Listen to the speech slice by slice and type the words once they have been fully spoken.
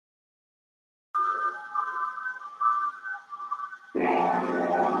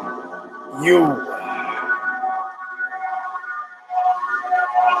You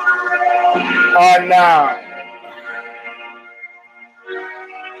are now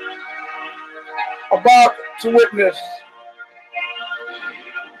about to witness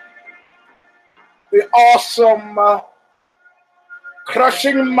the awesome,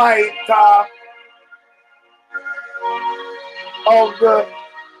 crushing might of the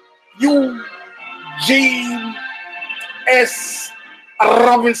Eugene S.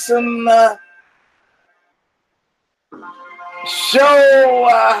 Robinson show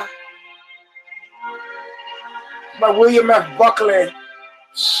by William F. Buckley.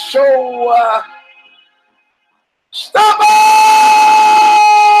 Show Stomper!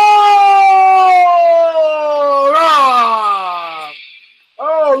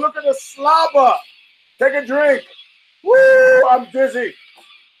 Oh, look at the slobber. Take a drink. Woo, I'm dizzy.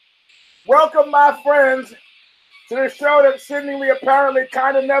 Welcome, my friends, to the show that seemingly apparently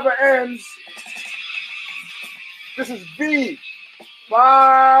kind of never ends. This is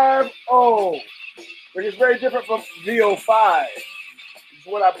V.50, which is very different from V.05. It's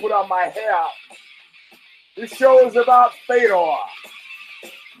what I put on my hair. This show is about Fedor.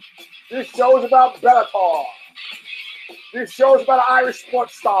 This show is about Bellator. This show is about an Irish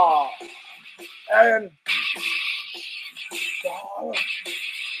sports star. And the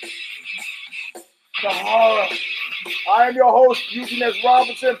horror. I am your host, Eugene S.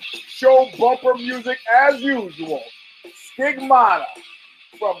 Robinson. Show bumper music as usual. Stigmata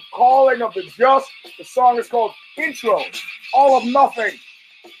from Calling of the Just. The song is called Intro, All of Nothing,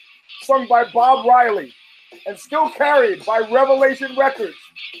 sung by Bob Riley and still carried by Revelation Records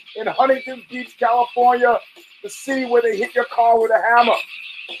in Huntington Beach, California, the city where they hit your car with a hammer.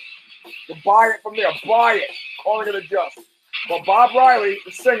 You buy it from there, buy it. Calling of the Just. Well, Bob Riley,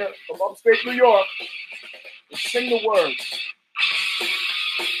 the singer from upstate New York, will sing the words.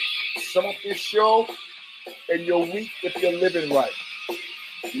 Sum up this show and you're weak if you're living right.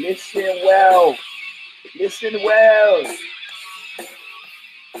 Listen well. Listen well.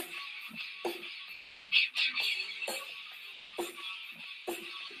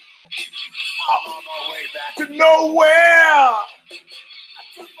 I'm on my way back to nowhere.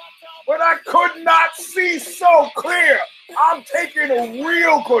 But I could not see so clear. I'm taking a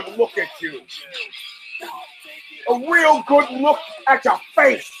real good look at you. A real good look at your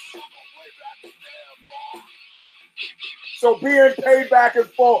face. So being paid back in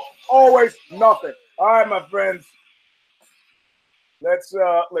full, always nothing. All right, my friends. Let's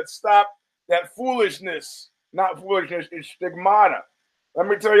stop that foolishness. Not foolishness, it's stigmata. Let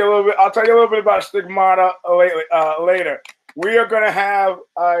me tell you a little bit. I'll tell you a little bit about stigmata later. We are going to have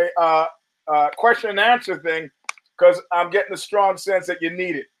a question and answer thing because I'm getting a strong sense that you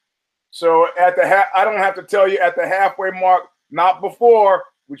need it. So at the I don't have to tell you at the halfway mark, not before,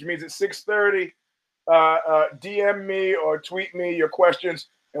 which means at 6:30. DM me or tweet me your questions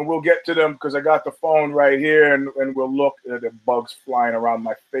and we'll get to them because I got the phone right here and we'll look at the bugs flying around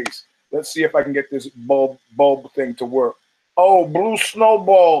my face. Let's see if I can get this bulb thing to work. Oh, blue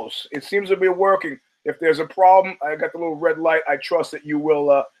snowballs. It seems to be working. If there's a problem, I got the little red light. I trust that you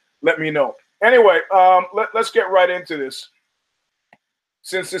will let me know. Anyway, let's get right into this.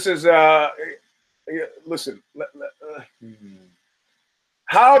 Since this is, listen,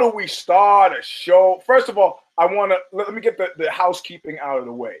 how do we start a show? First of all, let me get the housekeeping out of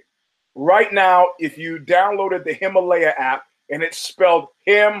the way. Right now, if you downloaded the Himalaya app and it's spelled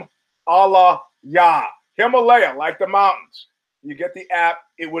Himalaya, like the mountains, you get the app,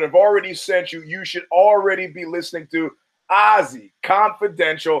 it would have already sent you. You should already be listening to Ozzy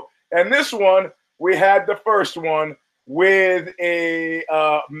Confidential. And this one, we had the first one with a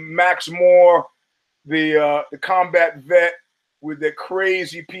Max Moore, the combat vet, with the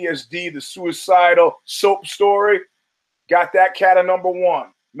crazy PSD, the suicidal soap story. Got that cat at number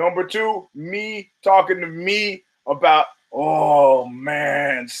one. Number two, me talking to me about, oh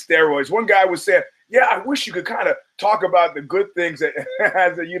man, steroids. One guy was saying, yeah, I wish you could kind of talk about the good things that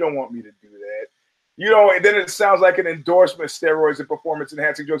I said, you don't want me to do that. You know, and then it sounds like an endorsement of steroids and performance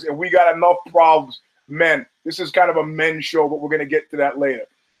enhancing drugs. And we got enough problems, men. This is kind of a men's show, but we're going to get to that later.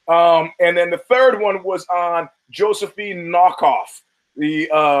 And then the third one was on Josephine Knockoff,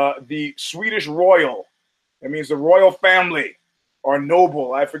 the Swedish royal. That means the royal family or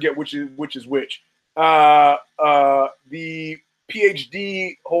noble. I forget which is which. The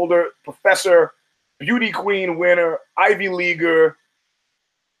PhD holder, professor, beauty queen winner, Ivy Leaguer,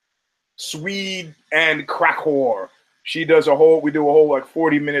 Swede, and crack whore. We do a whole like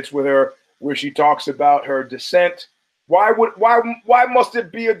 40 minutes with her where she talks about her descent. Why must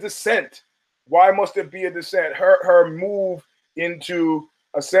it be a descent? Why must it be a descent? Her move into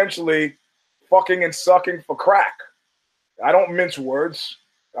essentially fucking and sucking for crack. I don't mince words.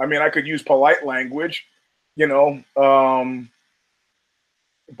 I mean, I could use polite language, you know,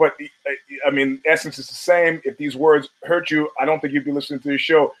 but I mean, essence is the same. If these words hurt you, I don't think you'd be listening to this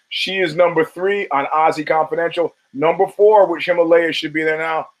show. She is number 3 on Ozzy Confidential. Number 4, which Himalaya should be there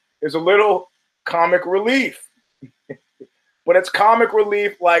now, is a little comic relief. But it's comic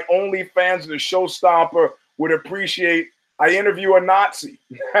relief like only fans of the show Stomper would appreciate. I interview a Nazi,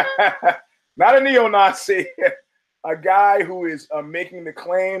 not a neo-Nazi, a guy who is making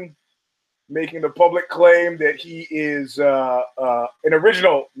the public claim that he is an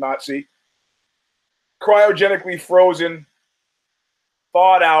original Nazi, cryogenically frozen,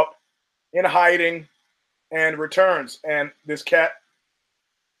 thawed out, in hiding, and returns. And this cat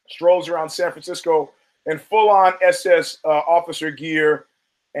strolls around San Francisco in full-on SS officer gear.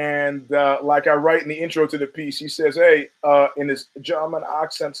 And like I write in the intro to the piece, he says, hey, in his German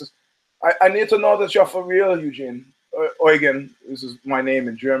accent, says, I need to know that you're for real, Eugene. Eugen, this is my name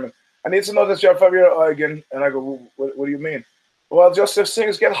in German. I need to know that you're for real, Eugen. And I go, what do you mean? Well, just if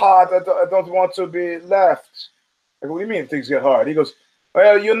things get hard, I don't want to be left. I go, what do you mean things get hard? He goes,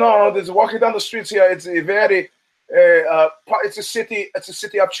 well, you know, there's walking down the streets here. It's a very, it's a city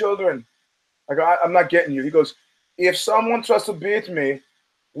of children. I go, I'm not getting you. He goes, if someone tries to beat me,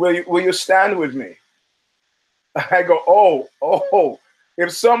 will you stand with me? I go, oh,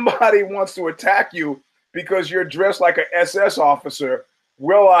 if somebody wants to attack you because you're dressed like an SS officer,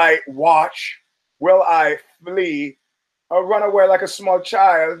 will I watch? Will I flee? Or run away like a small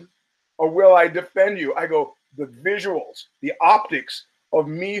child? Or will I defend you? I go, the visuals, the optics of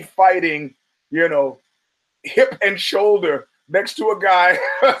me fighting, you know, hip and shoulder next to a guy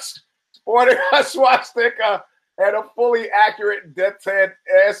sporting a swastika and a fully accurate Death's Head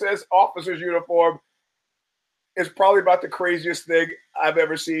SS officer's uniform is probably about the craziest thing I've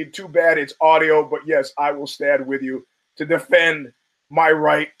ever seen. Too bad it's audio, but yes, I will stand with you to defend my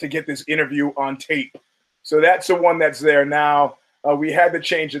right to get this interview on tape. So that's the one that's there now. We had to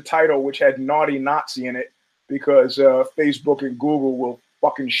change the title, which had Naughty Nazi in it, because Facebook and Google will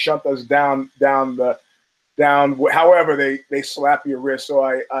fucking shunt us down. However, they slap your wrist. So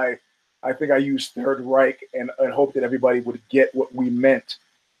I think I used Third Reich and hope that everybody would get what we meant.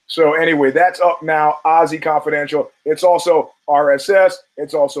 So anyway, that's up now. Ozzy Confidential. It's also RSS.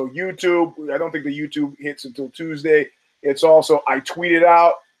 It's also YouTube. I don't think the YouTube hits until Tuesday. It's also I tweet it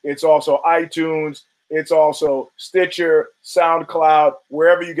out. It's also iTunes. It's also Stitcher, SoundCloud,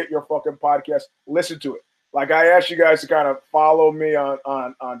 wherever you get your fucking podcast. Listen to it. Like I asked you guys to kind of follow me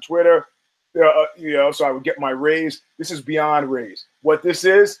on Twitter, you know, so I would get my raise. This is beyond raise. What this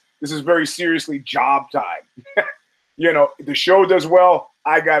is very seriously job time. You know, the show does well,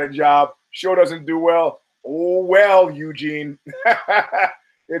 I got a job. Show doesn't do well, oh well, Eugene.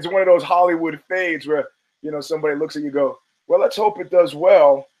 It's one of those Hollywood fades where, you know, somebody looks at you and go, well, let's hope it does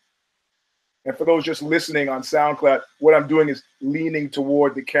well. And for those just listening on SoundCloud, what I'm doing is leaning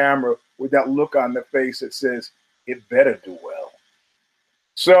toward the camera with that look on the face that says, it better do well.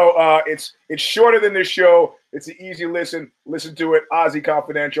 So it's shorter than this show. It's an easy listen. Listen to it, Ozzy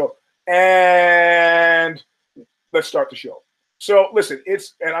Confidential. And let's start the show. So listen,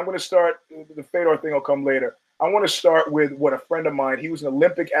 and I'm going to start, the Fedor thing will come later. I want to start with what a friend of mine, he was an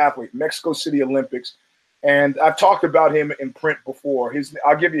Olympic athlete, Mexico City Olympics. And I've talked about him in print before.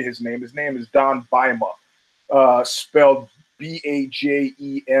 I'll give you his name. His name is Don Baima, spelled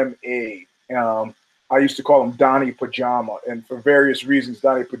Bajema. I used to call him Donnie Pajama, and for various reasons,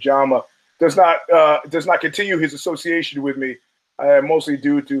 Donnie Pajama does not continue his association with me, mostly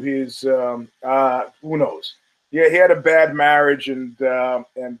due to his who knows. Yeah, he had a bad marriage, and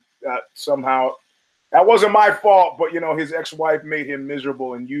somehow that wasn't my fault. But you know, his ex-wife made him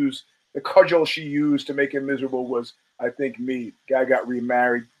miserable and used the cudgel she used to make him miserable was, I think, me. Guy got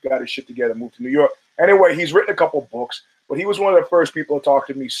remarried, got his shit together, moved to New York. Anyway, he's written a couple books, but he was one of the first people to talk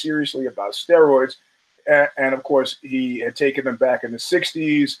to me seriously about steroids. And of course, he had taken them back in the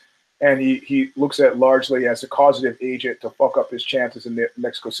 60s, and he looks at largely as a causative agent to fuck up his chances in the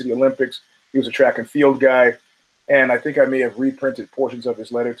Mexico City Olympics. He was a track and field guy, and I think I may have reprinted portions of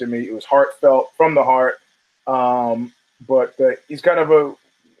his letter to me. It was heartfelt, from the heart, but he's kind of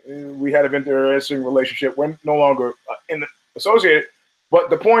we had an interesting relationship. We're no longer associated,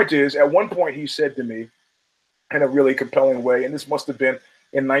 but the point is, at one point he said to me in a really compelling way, and this must have been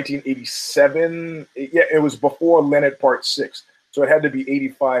in 1987. Yeah, it was before Leonard Part 6. So it had to be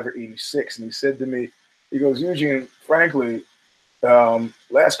 85 or 86. And he said to me, he goes, Eugene, frankly,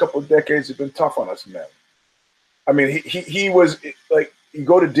 last couple of decades have been tough on us, man. I mean, he was like, you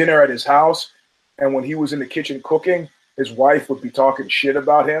go to dinner at his house, and when he was in the kitchen cooking, his wife would be talking shit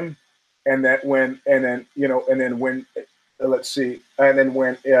about him, and that when and then when let's see, and then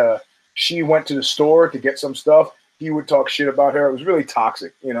when she went to the store to get some stuff, he would talk shit about her. It was really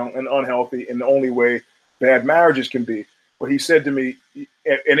toxic, and unhealthy in the only way bad marriages can be. But he said to me,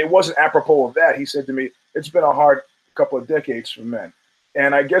 and it wasn't apropos of that. He said to me, it's been a hard couple of decades for men.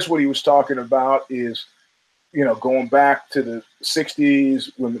 And I guess what he was talking about is, going back to the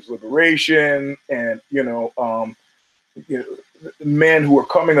 60s, women's liberation, and, men who are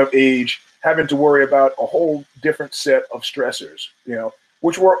coming of age having to worry about a whole different set of stressors,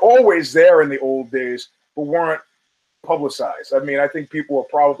 which were always there in the old days, but weren't publicized. I mean, I think people were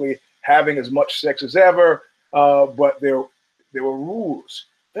probably having as much sex as ever, but there were rules,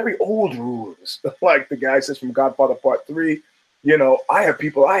 very old rules. Like the guy says from Godfather Part 3, I have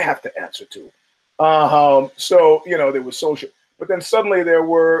people I have to answer to. So, there was social, but then suddenly there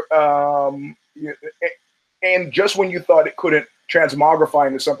were, and just when you thought it couldn't transmogrify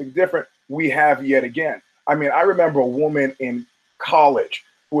into something different, we have yet again. I mean, I remember a woman in college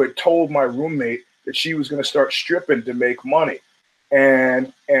who had told my roommate that she was going to start stripping to make money.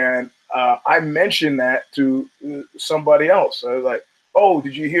 And I mentioned that to somebody else. I was like, oh,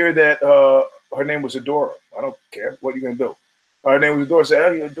 did you hear that her name was Adora? I don't care. What are you going to do? Her name was Adora. I said,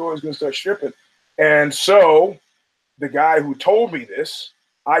 oh, Adora's going to start stripping. And so the guy who told me this,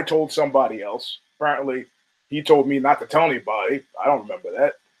 I told somebody else. Apparently, he told me not to tell anybody. I don't remember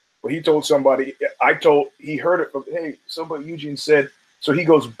that. But he told somebody, he heard it from, hey, somebody, Eugene said, so he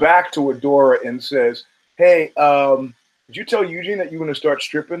goes back to Adora and says, hey, did you tell Eugene that you're going to start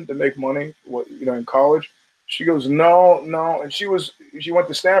stripping to make money, in college? She goes, no. And she went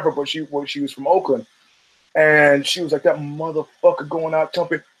to Stanford, but she was from Oakland. And she was like, that motherfucker going out telling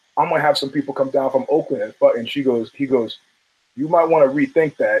people, I'm going to have some people come down from Oakland. And he goes, you might want to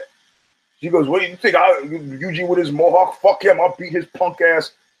rethink that. She goes, what do you think? Eugene with his mohawk, fuck him. I'll beat his punk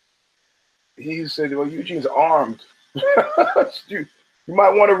ass. He said, well, Eugene's armed. You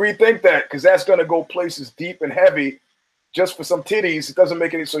might want to rethink that because that's going to go places deep and heavy just for some titties. It doesn't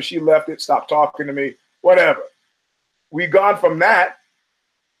make any. So she left it, stopped talking to me, whatever. We've gone from that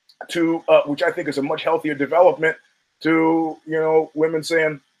to, which I think is a much healthier development, to, women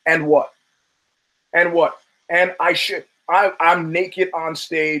saying, and what? And what? And I'm naked on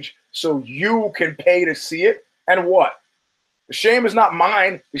stage so you can pay to see it. And what? The shame is not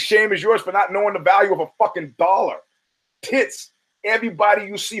mine. The shame is yours for not knowing the value of a fucking dollar. Tits. Everybody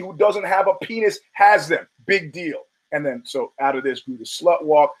you see who doesn't have a penis has them. Big deal. And then, so out of this grew the slut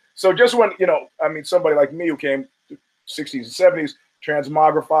walk. So just when, somebody like me who came to 60s and 70s,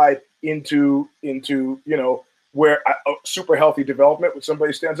 transmogrified into where a super healthy development when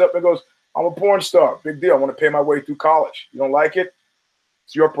somebody stands up and goes, I'm a porn star. Big deal. I want to pay my way through college. You don't like it?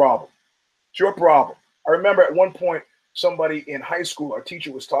 It's your problem. It's your problem. I remember at one point, somebody in high school, our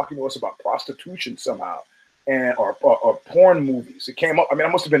teacher was talking to us about prostitution somehow, and or porn movies. It came up. I mean, I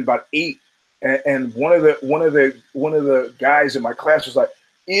must have been about 8, and one of the guys in my class was like,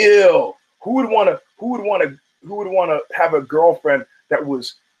 "Ew, who would want to have a girlfriend that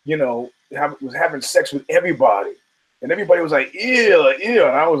was was having sex with everybody?" And everybody was like, "Ew, ew,"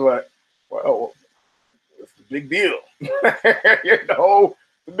 and I was like, "Well, it's the big deal, the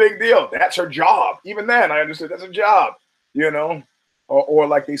big deal. That's her job." Even then, I understood that's a job. Or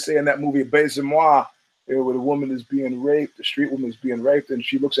like they say in that movie, Baiser-moi, where the woman is being raped, the street woman is being raped, and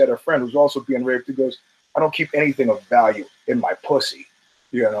she looks at her friend who's also being raped and goes, I don't keep anything of value in my pussy,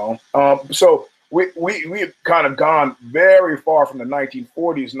 So we've kind of gone very far from the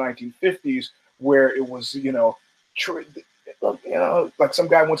 1940s, 1950s, where it was, like some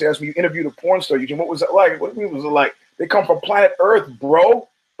guy once asked me, you interviewed a porn star, Eugene, what was it like? What was it like? They come from planet Earth, bro. What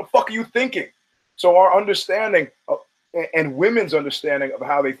the fuck are you thinking? So our understanding and women's understanding of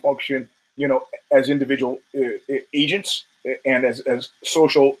how they function, as individual agents and as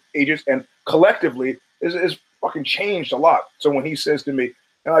social agents and collectively is fucking changed a lot. So when he says to me,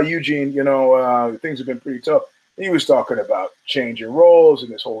 Eugene, things have been pretty tough, he was talking about changing roles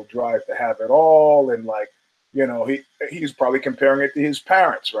and this whole drive to have it all. And he's probably comparing it to his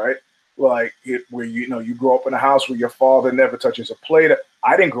parents, right? Like where, you grow up in a house where your father never touches a plate.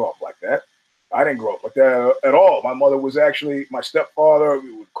 I didn't grow up like that. I didn't grow up like that at all. My mother was actually my stepfather.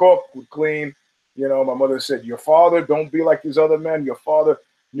 We would cook, would clean. My mother said, your father, don't be like these other men. Your father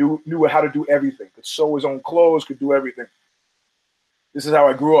knew how to do everything, could sew his own clothes, could do everything. This is how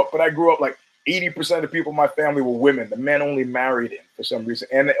I grew up. But I grew up like 80% of the people in my family were women. The men only married in for some reason.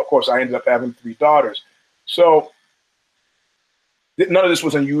 And of course, I ended up having 3 daughters. So none of this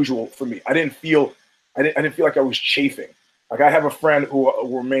was unusual for me. I didn't feel like I was chafing. Like I have a friend who will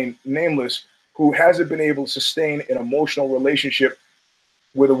remain nameless, who hasn't been able to sustain an emotional relationship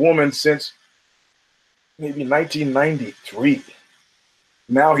with a woman since maybe 1993.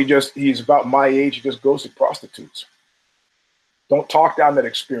 Now he's about my age. He just goes to prostitutes. Don't talk down that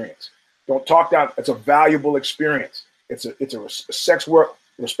experience. Don't talk down. It's a valuable experience. It's a sex work,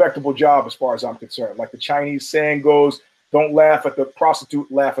 respectable job as far as I'm concerned. Like the Chinese saying goes, don't laugh at the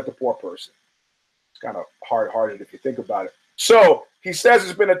prostitute, laugh at the poor person. It's kind of hard-hearted if you think about it. So he says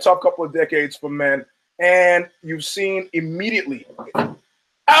it's been a tough couple of decades for men, and you've seen immediately,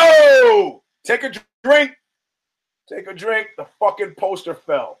 oh, take a drink. Take a drink. The fucking poster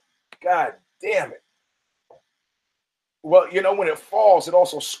fell. God damn it. Well, you know, when it falls, it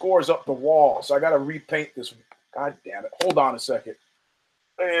also scores up the wall. So I got to repaint this. God damn it. Hold on a second.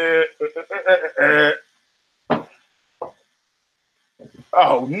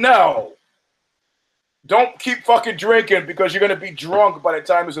 Oh, no. Don't keep fucking drinking because you're going to be drunk by the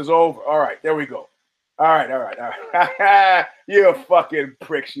time this is over. All right, there we go. All right. You fucking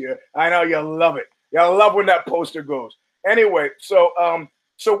pricks, you. I know you love it. You love when that poster goes. Anyway, so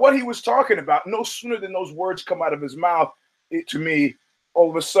what he was talking about, no sooner than those words come out of his mouth, to me, all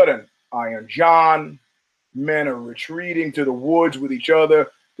of a sudden, Iron John, men are retreating to the woods with each other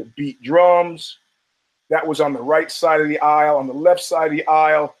to beat drums. That was on the right side of the aisle. On the left side of the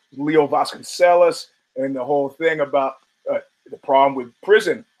aisle, Leo Vasconcelos, and the whole thing about the problem with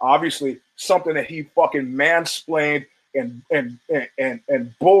prison. Obviously, something that he fucking mansplained and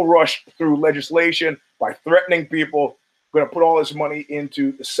bull rushed through legislation by threatening people. Going to put all this money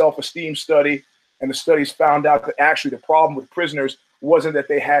into the self-esteem study, and the studies found out that actually the problem with prisoners wasn't that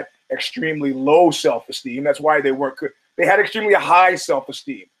they had extremely low self-esteem. That's why they weren't good. They had extremely high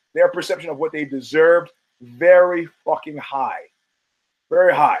self-esteem. Their perception of what they deserved, very fucking high.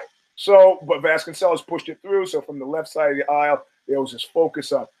 Very high. So, but Vasconcelos pushed it through. So from the left side of the aisle, there was this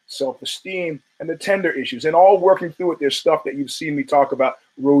focus on self-esteem and the tender issues, and all working through it. There's stuff that you've seen me talk about,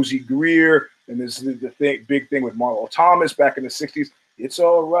 Rosie Greer, and this is the big thing with Marlo Thomas back in the 60s. It's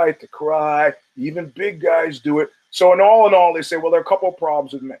all right to cry. Even big guys do it. So in all, they say, well, there are a couple of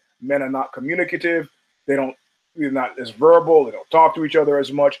problems with men. Men are not communicative. They're not as verbal. They don't talk to each other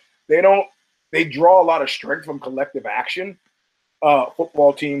as much. They draw a lot of strength from collective action.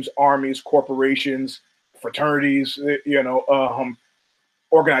 Football teams, armies, corporations, fraternities,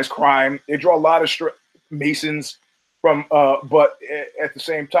 organized crime. They draw a lot of Masons from, but at the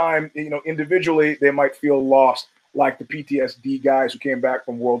same time, individually, they might feel lost, like the PTSD guys who came back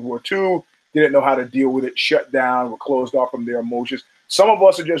from World War II, didn't know how to deal with it, shut down, were closed off from their emotions. Some of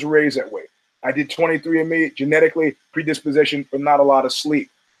us are just raised that way. I did 23andMe, genetically predisposition for not a lot of sleep.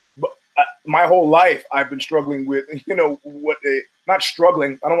 But my whole life, I've been struggling with, not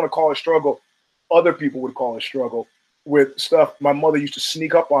struggling. I don't want to call it struggle. Other people would call it struggle with stuff. My mother used to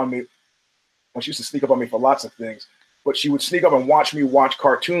sneak up on me. Well, she used to sneak up on me for lots of things, but she would sneak up and watch me watch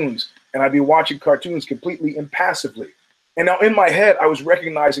cartoons, and I'd be watching cartoons completely impassively. And now in my head, I was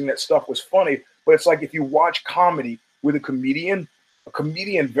recognizing that stuff was funny, but it's like if you watch comedy with a comedian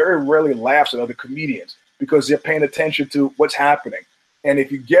very rarely laughs at other comedians because they're paying attention to what's happening. And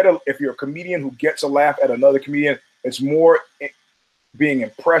if you're a comedian who gets a laugh at another comedian, it's more being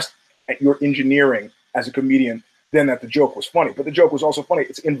impressed at your engineering as a comedian than that the joke was funny. But the joke was also funny.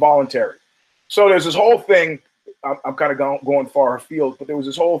 It's involuntary. So there's this whole thing. I'm kind of going far afield, but there was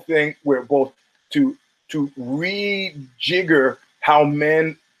this whole thing where both to rejigger how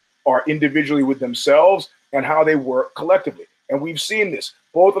men are individually with themselves and how they work collectively. And we've seen this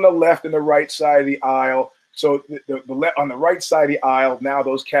both on the left and the right side of the aisle. So on the right side of the aisle, now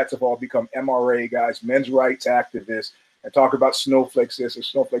those cats have all become MRA guys, men's rights activists, and talk about snowflakes this and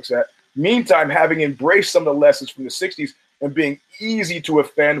snowflakes that. Meantime, having embraced some of the lessons from the 60s and being easy to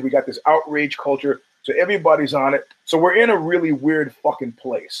offend, we got this outrage culture. So everybody's on it. So we're in a really weird fucking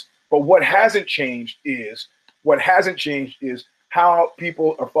place. But what hasn't changed is how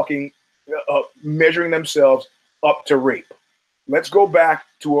people are fucking measuring themselves up to rape. Let's go back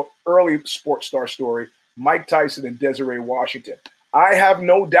to an early sports star story, Mike Tyson and Desiree Washington. I have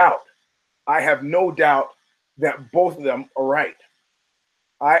no doubt that both of them are right.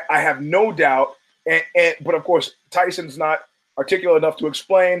 I have no doubt. But of course, Tyson's not articulate enough to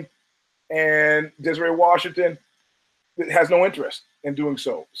explain, and Desiree Washington has no interest in doing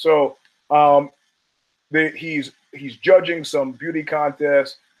so. So he's judging some beauty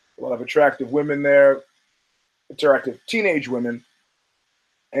contest, a lot of attractive women there, attractive teenage women.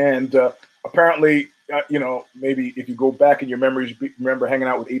 And apparently, maybe if you go back in your memories, you remember hanging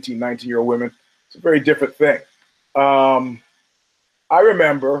out with 18, 19-year-old women. It's a very different thing. I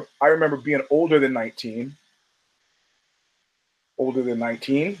remember being older than 19,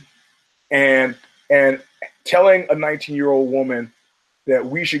 and telling a 19-year-old woman that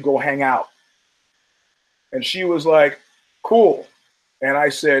we should go hang out. And she was like, cool. And I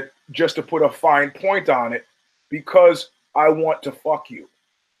said, just to put a fine point on it, because I want to fuck you.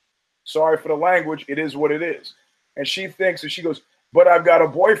 Sorry for the language. It is what it is. And she thinks, and she goes, but I've got a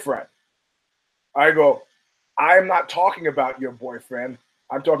boyfriend. I go, I'm not talking about your boyfriend.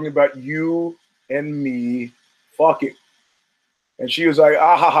 I'm talking about you and me fucking. And she was like,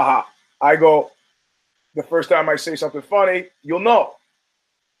 ah ha ha ha. I go, the first time I say something funny, you'll know.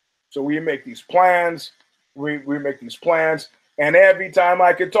 So we make these plans. We make these plans. And every time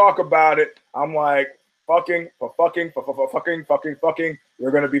I could talk about it, I'm like, fucking. We're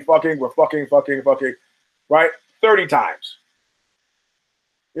going to be fucking. We're fucking. Right? 30 times.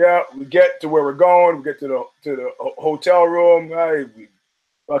 Yeah, we get to where we're going. We get to the hotel room. We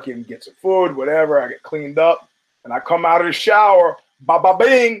fucking get some food, whatever. I get cleaned up. And I come out of the shower.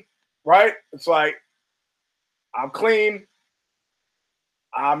 Ba-ba-bing. Right? It's like, I'm clean.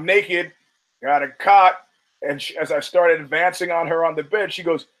 I'm naked. Got a cot. And as I started advancing on her on the bed, she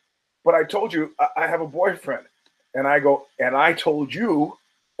goes, but I told you I have a boyfriend. And I go, and I told you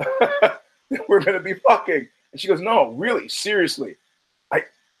that we're going to be fucking. And she goes, no, really, seriously.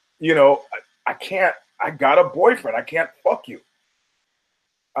 I can't, I got a boyfriend. I can't fuck you.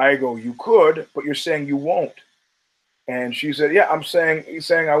 I go, you could, but you're saying you won't. And she said, yeah, he's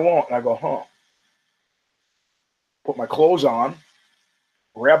saying I won't. And I go, huh. Put my clothes on,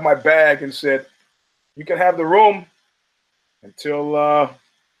 grabbed my bag and said, you can have the room until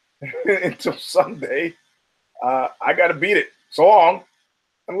until Sunday. I got to beat it. So long,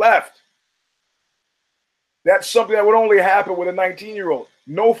 and left. That's something that would only happen with a 19-year-old.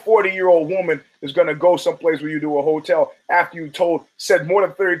 No 40-year-old woman is going to go someplace where you do a hotel after you said more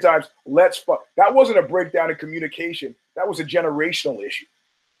than 30 times, let's fuck. That wasn't a breakdown in communication. That was a generational issue.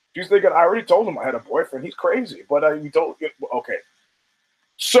 She's thinking, I already told him I had a boyfriend. He's crazy. But you told, okay.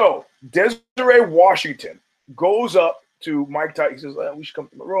 So Desiree Washington goes up to Mike Tyson. He says, we should come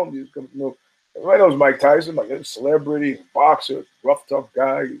to my room. He come to my room. Everybody knows Mike Tyson, like a celebrity, boxer, rough, tough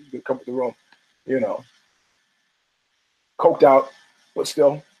guy. He's going to come to the room, coked out, but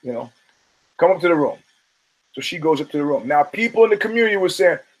still, come up to the room. So she goes up to the room. Now, people in the community were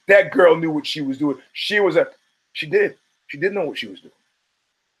saying that girl knew what she was doing. She did. She did know what she was doing.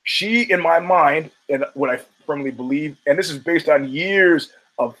 She, in my mind, and what I firmly believe, and this is based on years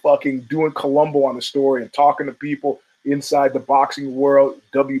of fucking doing Columbo on the story and talking to people inside the boxing world,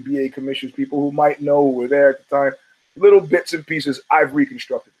 WBA commissioners, people who might know who were there at the time, little bits and pieces, I've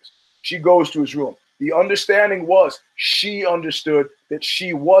reconstructed this. She goes to his room. The understanding was she understood that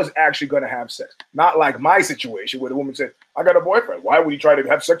she was actually going to have sex. Not like my situation where the woman said, I got a boyfriend. Why would you try to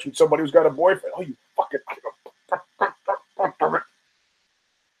have sex with somebody who's got a boyfriend? Oh, you fucking...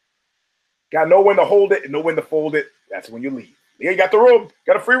 Got to know when to hold it and know when to fold it. That's when you leave. Yeah, you got the room.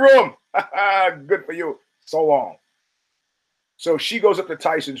 Got a free room. Good for you. So long. So she goes up to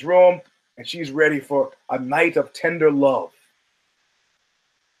Tyson's room and she's ready for a night of tender love.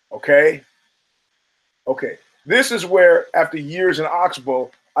 Okay? Okay. This is where, after years in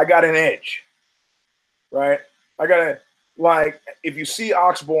Oxbow, I got an edge. Right? If you see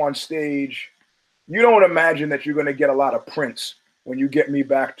Oxbow on stage, you don't imagine that you're going to get a lot of Prince when you get me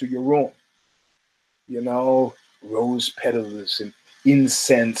back to your room. Rose petals and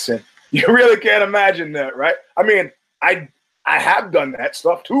incense, and you really can't imagine that, right? I mean, I have done that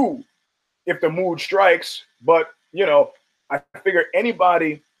stuff too, if the mood strikes, but I figure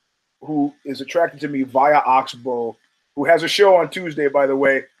anybody who is attracted to me via Oxbow, who has a show on Tuesday, by the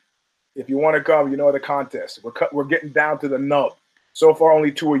way, if you want to come, the contest. We're getting down to the nub. So far,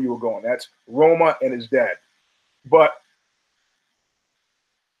 only 2 of you are going. That's Roma and his dad. But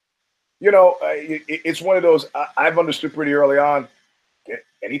it's one of those I've understood pretty early on.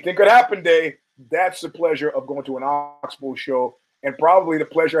 Anything could happen, Dave. That's the pleasure of going to an Oxbow show, and probably the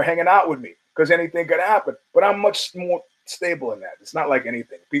pleasure of hanging out with me, because anything could happen. But I'm much more stable in that. It's not like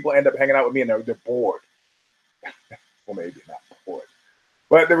anything. People end up hanging out with me and they're bored. Well, maybe not bored.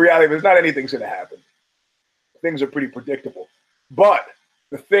 But the reality is not anything's going to happen. Things are pretty predictable. But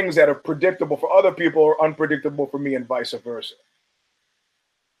the things that are predictable for other people are unpredictable for me, and vice versa,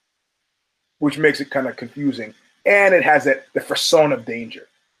 which makes it kind of confusing. And it has the frisson of danger.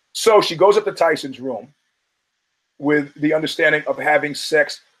 So she goes up to Tyson's room with the understanding of having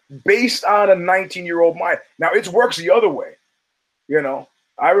sex based on a 19-year-old mind. Now, it works the other way.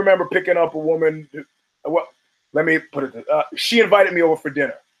 I remember picking up a woman. Let me put it. She invited me over for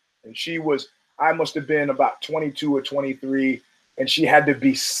dinner. And I must have been about 22 or 23, and she had to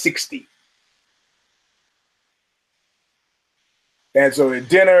be 60. And so at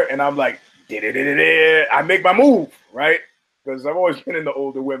dinner, and I'm like, I make my move, right? Because I've always been into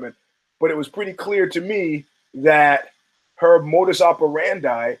older women. But it was pretty clear to me that her modus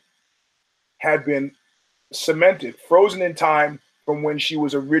operandi had been cemented, frozen in time from when she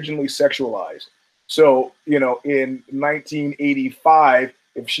was originally sexualized. So, in 1985,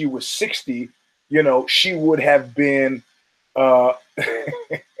 if she was 60, she would have been, uh,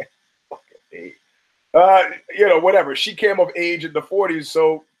 whatever. She came of age in the 40s,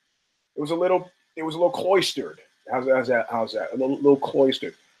 so it was a little cloistered. How's that? A little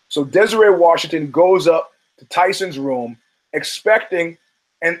cloistered. So Desiree Washington goes up to Tyson's room, expecting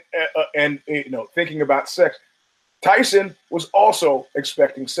and thinking about sex. Tyson was also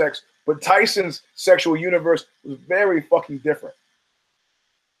expecting sex, but Tyson's sexual universe was very fucking different.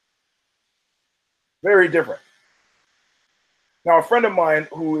 Very different. Now, a friend of mine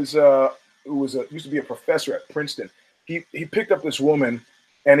used to be a professor at Princeton, he picked up this woman,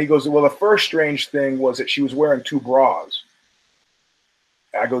 and he goes, well, the first strange thing was that she was wearing 2 bras.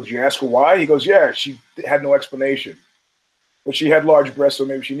 I go, did you ask her why? He goes, yeah, she had no explanation. But she had large breasts, so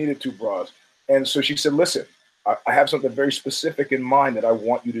maybe she needed 2 bras. And so she said, listen, I have something very specific in mind that I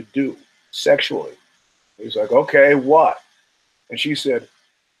want you to do sexually. He's like, okay, what? And she said,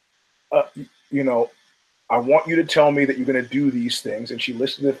 I want you to tell me that you're going to do these things. And she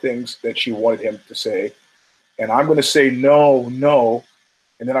listed the things that she wanted him to say. And I'm going to say no, no.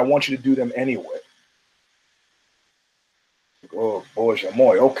 And then I want you to do them anyway. Oh, boy,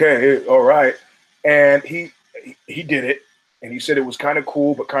 chamoy. Okay, all right. And he did it. And he said it was kind of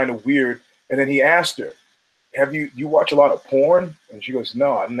cool, but kind of weird. And then he asked her, you watch a lot of porn? And she goes,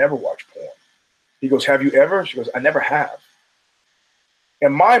 no, I never watch porn. He goes, have you ever? She goes, I never have.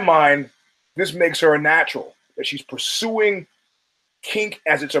 In my mind, this makes her a natural, that she's pursuing kink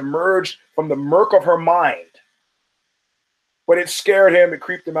as it's emerged from the murk of her mind. But it scared him, it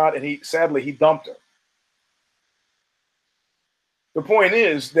creeped him out, and sadly he dumped her. The point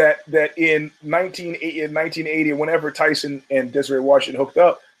is that in 1980, whenever Tyson and Desiree Washington hooked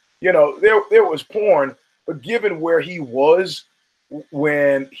up, there was porn, but given where he was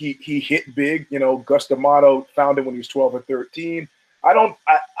when he hit big, Gus D'Amato found him when he was 12 or 13. I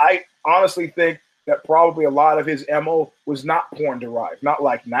honestly think that probably a lot of his MO was not porn derived, not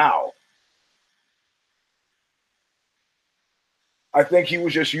like now. I think he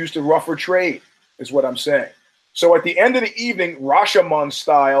was just used to rougher trade, is what I'm saying. So at the end of the evening, Rashomon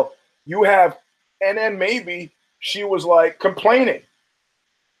style, and then maybe she was like complaining.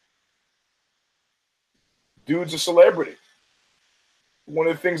 Dude's a celebrity. One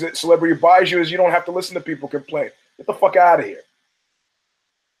of the things that celebrity buys you is you don't have to listen to people complain. Get the fuck out of here.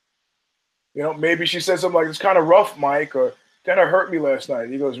 Maybe she said something like, it's kind of rough, Mike, or kind of hurt me last night.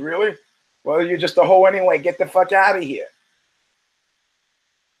 He goes, really? Well, you're just a hoe anyway. Get the fuck out of here.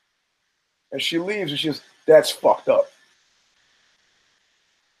 And she leaves, and she says, that's fucked up.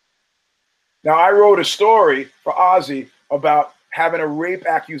 Now, I wrote a story for Ozzy about having a rape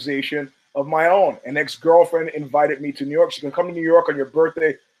accusation of my own. An ex-girlfriend invited me to New York. She can come to New York on your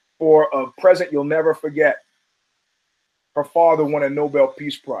birthday for a present you'll never forget. Her father won a Nobel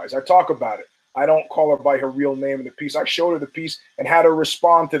Peace Prize. I talk about it. I don't call her by her real name in the piece. I showed her the piece and had her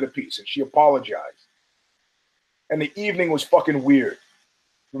respond to the piece, and she apologized. And the evening was fucking weird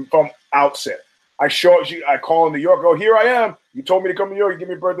from outset. I call in New York. Go, here I am. You told me to come to New York. You give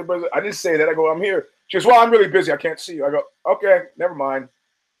me a birthday present. I didn't say that. I go, I'm here. She goes, well, I'm really busy. I can't see you. I go, okay, never mind.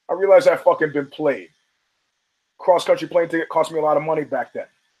 I realized I fucking been played. Cross-country plane ticket cost me a lot of money back then.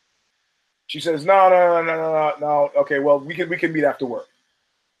 She says, no. Okay, well, we can meet after work.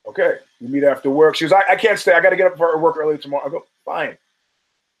 Okay, we meet after work. She goes, I can't stay. I got to get up for work early tomorrow. I go, fine.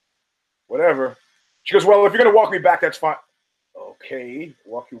 Whatever. She goes, well, if you're going to walk me back, that's fine. Okay,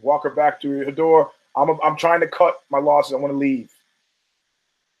 walk her back to her door. I'm trying to cut my losses. I want to leave.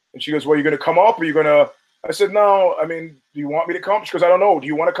 And she goes, well, you're going to come up or you're going to, I said, no, I mean, do you want me to come? She goes, I don't know. Do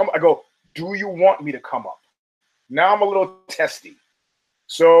you want to come? I go, do you want me to come up? Now I'm a little testy.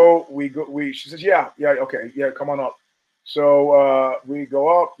 So she says, yeah, okay, yeah, come on up. So we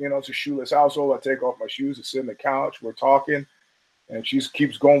go up, it's a shoeless household. I take off my shoes and sit on the couch. We're talking, and she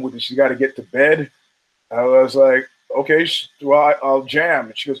keeps going with it. She's got to get to bed. I was like, okay, well, I'll jam.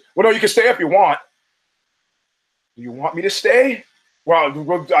 And she goes, well, no, you can stay if you want. Do you want me to stay? Well,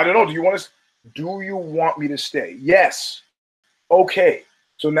 I don't know. Do you want me to stay? Yes. Okay.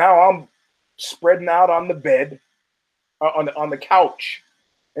 So now I'm spreading out on the bed, on the couch.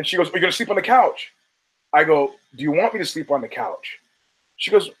 And she goes, are you going to sleep on the couch? I go, do you want me to sleep on the couch?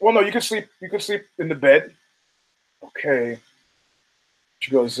 She goes, well, no, you can sleep in the bed. Okay. She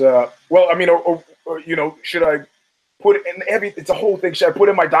goes, well, I mean, should I put it in it's a whole thing. Should I put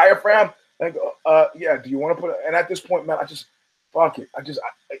in my diaphragm? And I go, yeah, do you want to put it? And at this point, man, I just, fuck it.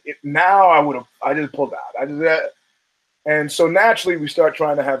 Now I just pulled out. And so naturally we start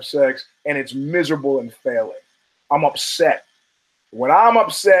trying to have sex and it's miserable and failing. I'm upset. When I'm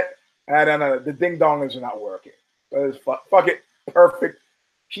upset, the ding dong is not working. Fuck it. Perfect.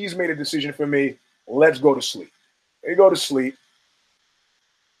 He's made a decision for me. Let's go to sleep. They go to sleep.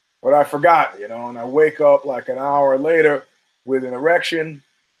 But I forgot, and I wake up like an hour later with an erection,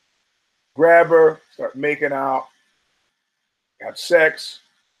 grab her, start making out, have sex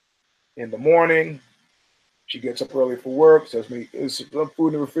in the morning. She gets up early for work, says me, "There's some food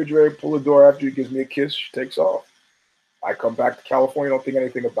in the refrigerator," pull the door after he gives me a kiss, she takes off. I come back to California, don't think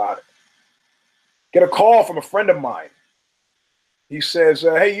anything about it. Get a call from a friend of mine. He says,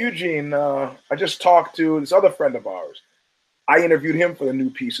 "Hey, Eugene, I just talked to this other friend of ours. I interviewed him for the new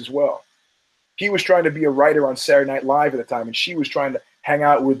piece as well. He was trying to be a writer on Saturday Night Live at the time, and she was trying to hang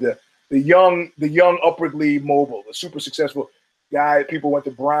out with the young upwardly mobile, the super successful guy. People went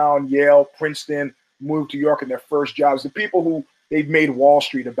to Brown, Yale, Princeton, moved to New York in their first jobs. The people who they've made Wall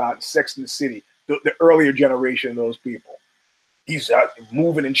Street about, Sex and the City, the earlier generation of those people. He's out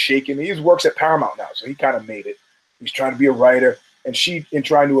moving and shaking. He works at Paramount now, so he kind of made it. He's trying to be a writer, and she, in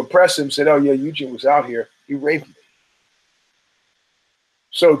trying to impress him, said, 'Oh yeah, Eugene was out here. He raped me.'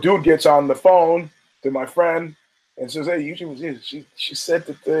 So dude gets on the phone to my friend and says, 'Hey, Eugene was here. She said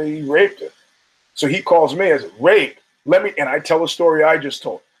that he raped her.' So he calls me as rape. And I tell the story I just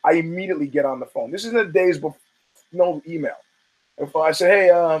told. I immediately get on the phone. This is in the days before no email. If I say,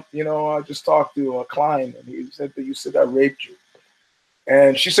 'Hey, I just talked to a client and he said that you said I raped you.'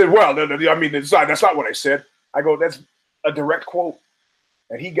 And she said, 'Well, I mean, that's not what I said.' I go, 'That's a direct quote.'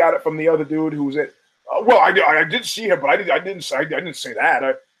 And he got it from the other dude who was at, 'Well, I did see her, but I didn't say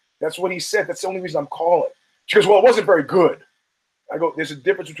that. That's what he said. That's the only reason I'm calling.' She goes, 'Well, it wasn't very good.' I go, 'There's a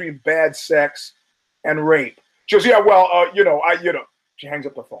difference between bad sex and rape.' She goes, 'Yeah, well, She hangs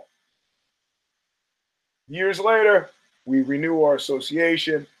up the phone. Years later, we renew our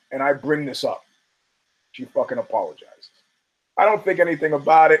association, and I bring this up. She fucking apologizes. I don't think anything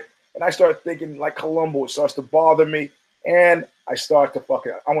about it, and I start thinking like Columbo. It starts to bother me, and I start to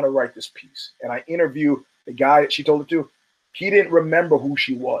I want to write this piece. And I interview the guy that she told it to. He didn't remember who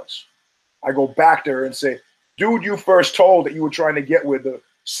she was. I go back to her and say, 'Dude, you first told that you were trying to get with the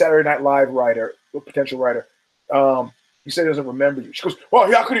Saturday Night Live writer, the potential writer. He said he doesn't remember you.' She goes,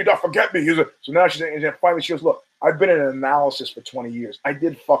 'Well, how could he not forget me?' So now she's saying, and finally she goes, 'Look, I've been in an analysis for 20 years. I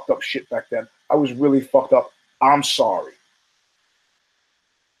did fucked up shit back then. I was really fucked up. I'm sorry.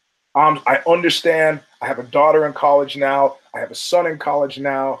 I understand. I have a daughter in college now. I have a son in college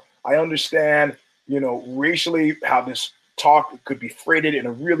now. I understand, racially how this talk could be freighted in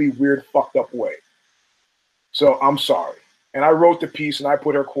a really weird, fucked up way. So I'm sorry.' And I wrote the piece and I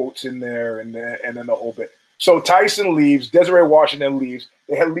put her quotes in there and then the whole bit. So Tyson leaves, Desiree Washington leaves.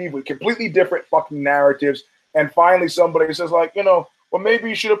 They leave with completely different fucking narratives. And finally somebody says like, well, maybe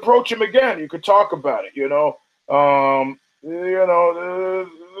you should approach him again. You could talk about it,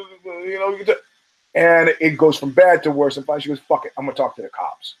 and it goes from bad to worse. And finally she goes, 'Fuck it, I'm going to talk to the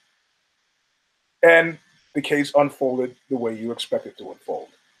cops.' And the case unfolded the way you expect it to unfold.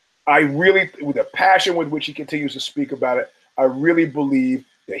 I really, with the passion with which he continues to speak about it, I really believe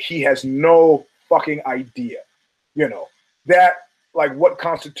that he has no fucking idea, that like what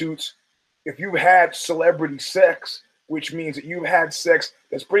constitutes, if you had celebrity sex, which means that you've had sex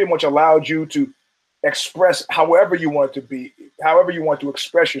that's pretty much allowed you to express however you want to be, however you want to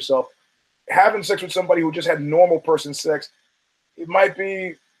express yourself. Having sex with somebody who just had normal person sex, it might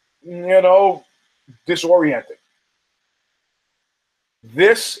be, disorienting.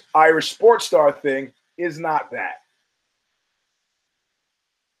 This Irish sports star thing is not that.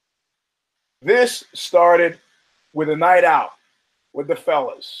 This started with a night out with the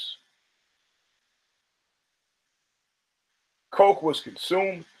fellas. Coke was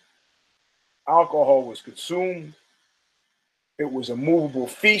consumed. Alcohol was consumed. It was a movable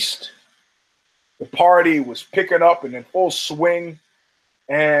feast. The party was picking up and in full swing.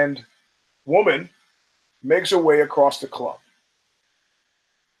 And woman makes her way across the club.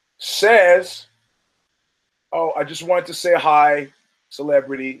 Says, "Oh, I just wanted to say hi,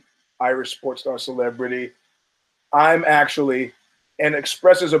 celebrity, Irish sports star celebrity. I'm actually," and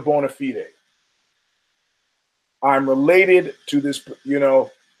expresses a bona fide. "I'm related to this, do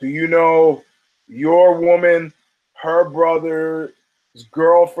you know your woman, her brother's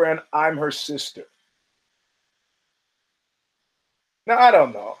girlfriend? I'm her sister." Now, I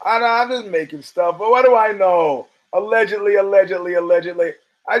don't know. I'm just making stuff, but what do I know? Allegedly.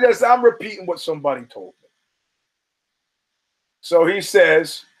 I'm repeating what somebody told me. So he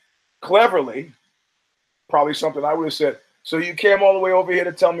says, cleverly, probably something I would have said, so you came all the way over here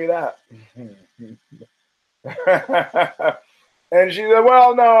to tell me that? And she said,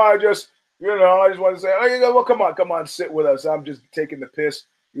 well, no, I just want to say, oh, you go, well, come on, sit with us. I'm just taking the piss.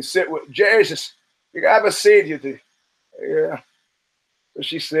 You sit with Jesus. You have a seat. Yeah. So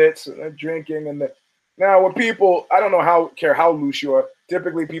she sits and they're drinking. Now, when people, I don't know care how loose you are,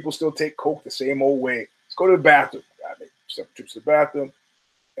 typically people still take coke the same old way. Let's go to the bathroom. God, they some trips to the bathroom.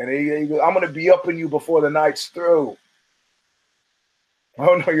 And he goes, I'm going to be up on you before the night's through.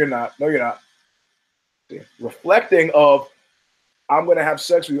 Oh, no, you're not. No, you're not. See, reflecting of, I'm going to have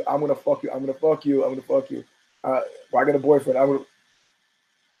sex with you. I'm going to fuck you. I'm going to fuck you. I'm going to fuck you. I got a boyfriend.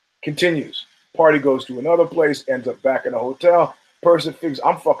 Continues. Party goes to another place, ends up back in a hotel. Person figures,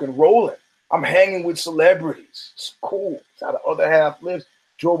 I'm fucking rolling. I'm hanging with celebrities. It's cool. It's how the other half lives.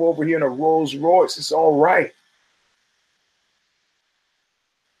 Drove over here in a Rolls Royce. It's all right.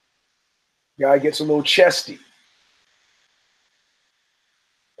 Guy gets a little chesty.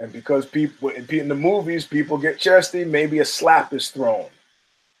 And because people in the movies, people get chesty, maybe a slap is thrown.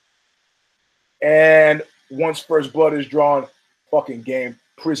 And once first blood is drawn, fucking game,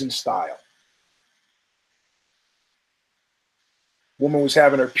 prison style. Woman was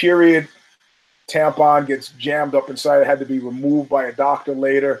having her period. Tampon gets jammed up inside. It had to be removed by a doctor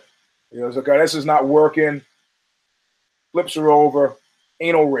later. You know, it's like, okay, this is not working. Flips her over.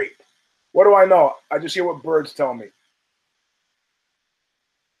 Anal rape. What do I know? I just hear what birds tell me.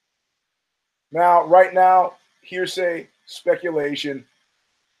 Now, right now, hearsay, speculation,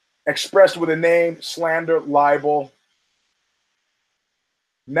 expressed with a name, slander, libel.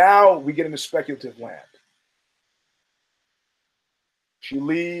 Now we get into speculative land. She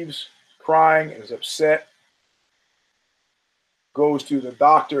leaves crying and is upset, goes to the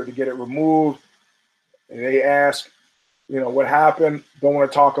doctor to get it removed, and they ask, what happened? Don't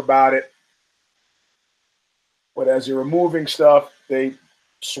want to talk about it. But as they're removing stuff, they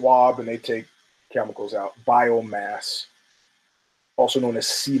swab and they take chemicals out. Biomass, also known as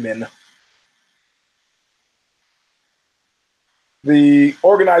semen. The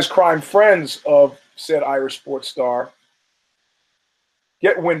organized crime friends of said Irish sports star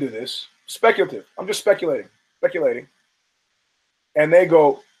get wind of this. Speculative. I'm just speculating. And they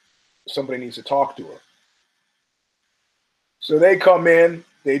go, somebody needs to talk to her. So they come in,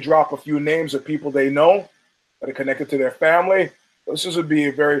 they drop a few names of people they know that are connected to their family. This would be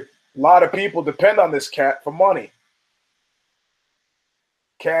a lot of people depend on this cat for money.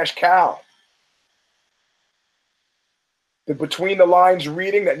 Cash cow. The between the lines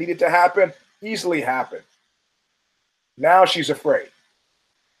reading that needed to happen easily happened. Now she's afraid.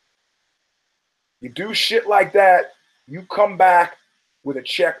 You do shit like that, you come back with a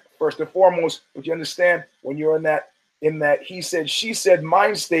check first and foremost. But you understand, when you're in that he said, she said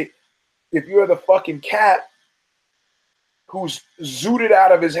mind state, if you're the fucking cat who's zooted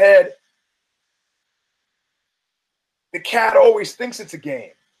out of his head, the cat always thinks it's a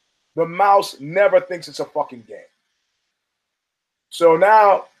game. The mouse never thinks it's a fucking game. So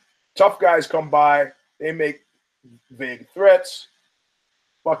now tough guys come by, they make vague threats.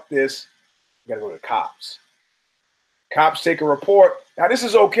 Fuck this. You gotta go to the cops. Cops take a report. Now, this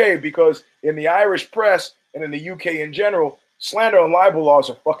is okay because in the Irish press and in the UK in general, slander and libel laws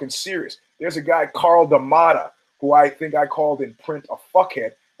are fucking serious. There's a guy, Carl D'Amata, who I think I called in print a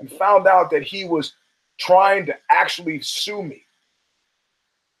fuckhead, and found out that he was trying to actually sue me.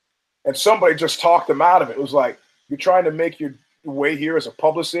 And somebody just talked him out of it. It was like, you're trying to make your way here as a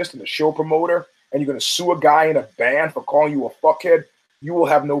publicist and a show promoter, and you're going to sue a guy in a band for calling you a fuckhead? You will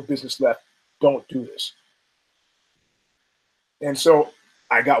have no business left. Don't do this. And so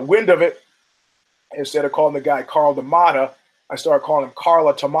I got wind of it. Instead of calling the guy Carl D'Amata, I started calling him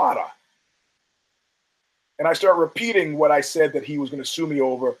Carla Tomata. And I start repeating what I said that he was going to sue me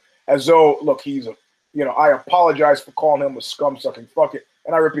over, as though, look, I apologize for calling him a scum-sucking fuckhead.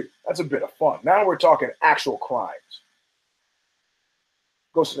 And I repeat, that's a bit of fun. Now we're talking actual crimes.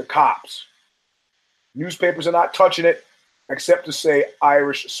 Goes to the cops. Newspapers are not touching it, except to say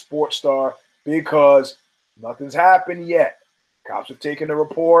Irish sports star, because nothing's happened yet. Cops have taken the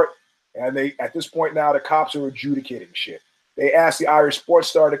report, and at this point now, the cops are adjudicating shit. They asked the Irish sports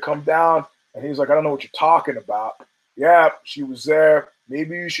star to come down, and he's like, I don't know what you're talking about. Yeah, she was there.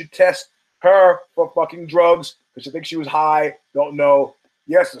 Maybe you should test her for fucking drugs because you think she was high. Don't know.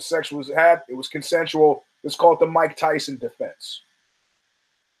 Yes, the sex was had. It was consensual. Let's call it the Mike Tyson defense.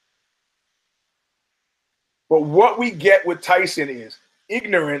 But what we get with Tyson is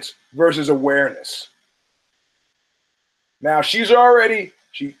ignorance versus awareness. Now she's already,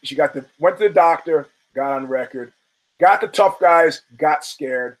 she went to the doctor, got on record, got the tough guys, got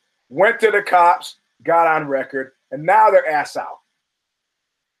scared, went to the cops, got on record, and now they're ass out.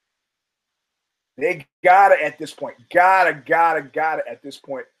 They gotta at this point, gotta at this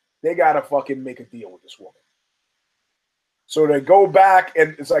point, they gotta fucking make a deal with this woman. So they go back,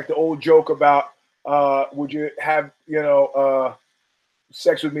 and it's like the old joke about, would you have,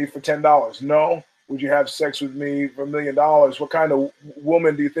 sex with me for $10? No. Would you have sex with me for $1 million? What kind of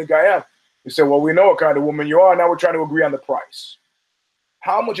woman do you think I am? They said, well, we know what kind of woman you are. Now we're trying to agree on the price.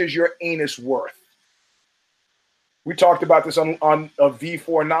 How much is your anus worth? We talked about this on a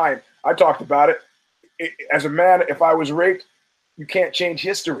V.49. I talked about it. As a man, if I was raped, you can't change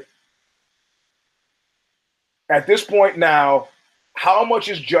history. At this point now, how much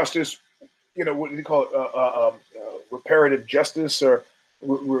is justice, what do you call it, reparative justice or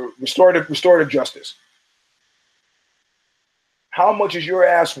restorative justice? How much is your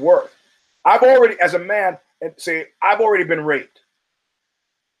ass worth? I've already, as a man, I've already been raped.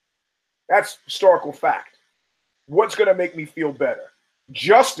 That's historical fact. What's going to make me feel better?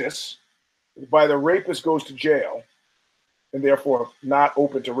 Justice, by the rapist goes to jail and therefore not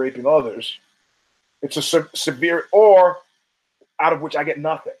open to raping others. It's a severe, or out of which I get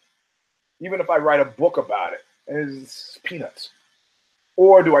nothing. Even if I write a book about it, and it's peanuts.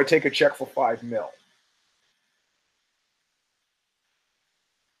 Or do I take a check for $5 million?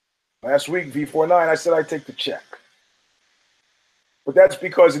 Last week, V.49, I said I'd take the check. But that's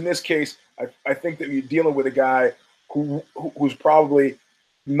because in this case, I think that you're dealing with a guy who's probably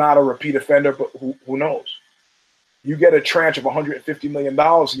not a repeat offender, but who knows? You get a tranche of $150 million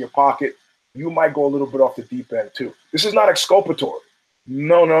in your pocket, you might go a little bit off the deep end too. This is not exculpatory.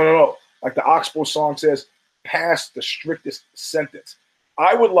 No. Like the Oxbow song says, pass the strictest sentence.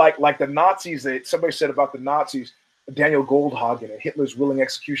 I would like the Nazis, somebody said about the Nazis, Daniel Goldhagen, Hitler's willing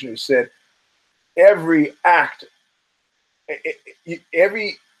executioner, said every act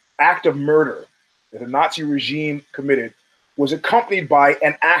of murder that the Nazi regime committed was accompanied by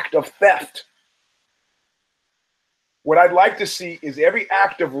an act of theft. What I'd like to see is every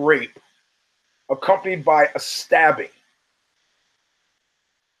act of rape accompanied by a stabbing.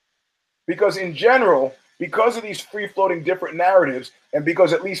 Because in general, because of these free-floating different narratives, and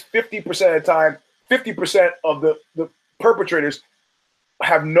because at least 50% of the time, 50% of the perpetrators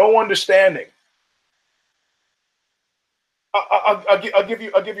have no understanding. I'll give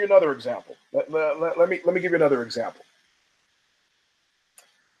you another example. Let me give you another example.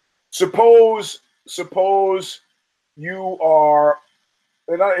 Suppose you are,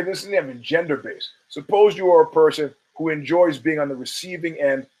 and this isn't even gender-based. Suppose you are a person who enjoys being on the receiving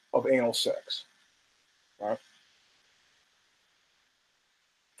end of anal sex. Right?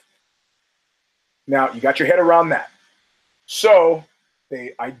 Now, you got your head around that. So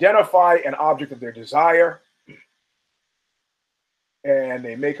they identify an object of their desire, and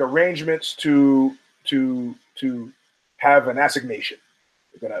they make arrangements to have an assignation.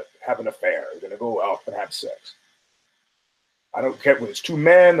 They're going to have an affair. They're going to go out and have sex. I don't care whether it's two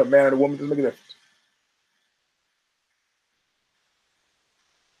men, a man and a woman, doesn't make a difference.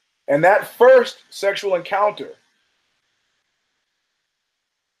 And that first sexual encounter,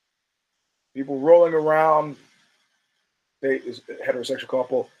 people rolling around, is a heterosexual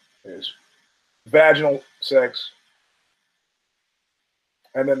couple, is vaginal sex,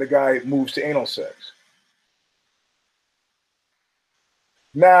 and then the guy moves to anal sex.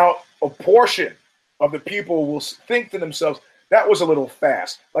 Now, a portion of the people will think to themselves, that was a little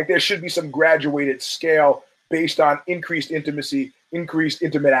fast. Like there should be some graduated scale based on increased intimacy, increased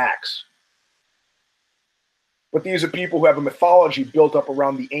intimate acts. But these are people who have a mythology built up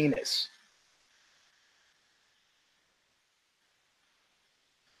around the anus.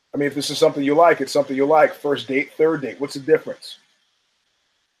 I mean, if this is something you like, it's something you like. First date, third date, what's the difference?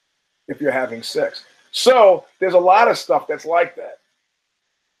 If you're having sex. So there's a lot of stuff that's like that.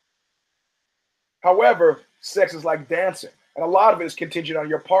 However, sex is like dancing, and a lot of it is contingent on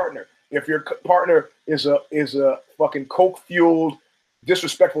your partner. If your partner is a fucking coke-fueled,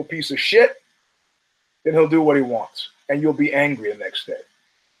 disrespectful piece of shit, then he'll do what he wants, and you'll be angry the next day.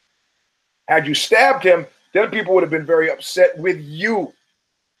 Had you stabbed him, then people would have been very upset with you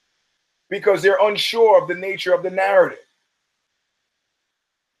because they're unsure of the nature of the narrative.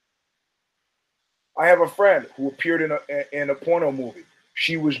 I have a friend who appeared in a porno movie.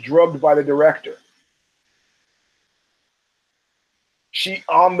 She was drugged by the director. She,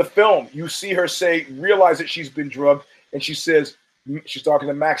 on the film, you see her realize that she's been drugged, and she says, she's talking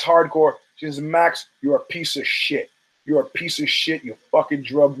to Max Hardcore. She says, Max, you're a piece of shit. You're a piece of shit. You fucking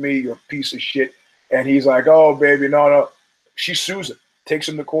drugged me. You're a piece of shit. And he's like, oh, baby, no. She sues him, takes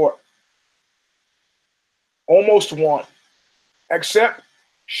him to court. almost won, except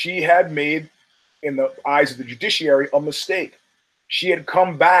she had made, in the eyes of the judiciary, a mistake. She had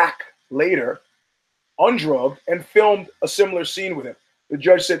come back later, undrugged, and filmed a similar scene with him. The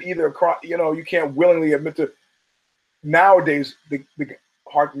judge said either, you can't willingly admit to. Nowadays, the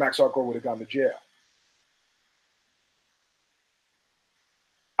Max Hardcore would have gone to jail.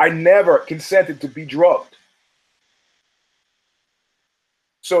 I never consented to be drugged.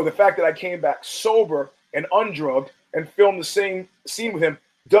 So the fact that I came back sober and undrugged and filmed the same scene with him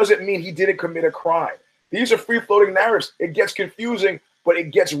doesn't mean he didn't commit a crime. These are free-floating narratives. It gets confusing, but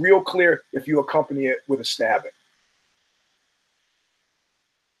it gets real clear if you accompany it with a stabbing.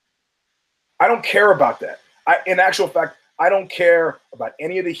 I don't care about that. In actual fact, I don't care about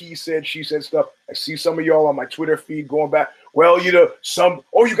any of the he said, she said stuff. I see some of y'all on my Twitter feed going back, well, you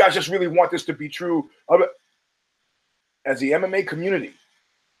guys just really want this to be true. As the MMA community,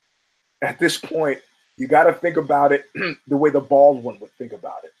 at this point, you got to think about it the way the bald one would think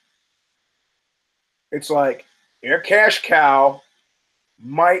about it. It's like Air Cash Cow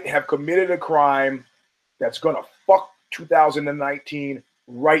might have committed a crime that's going to fuck 2019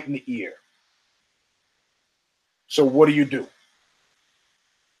 right in the ear. So what do?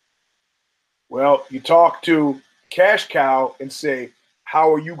 Well, you talk to Cash Cow and say,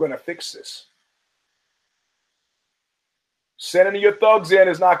 how are you going to fix this? Sending your thugs in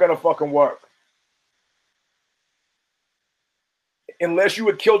is not going to fucking work. Unless you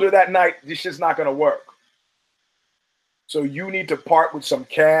had killed her that night, this shit's not going to work. So you need to part with some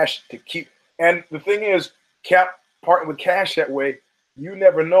cash to keep. And the thing is, parting with cash that way, you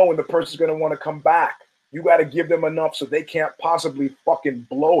never know when the person's going to want to come back. You got to give them enough so they can't possibly fucking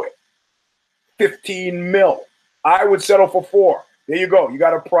blow it. 15 mil. I would settle for 4. There you go. You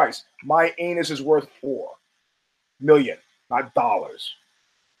got a price. My anus is worth 4 million, not dollars.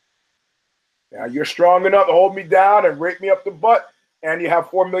 Now you're strong enough to hold me down and rape me up the butt, and you have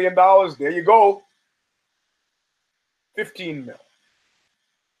 $4 million. There you go. 15 mil.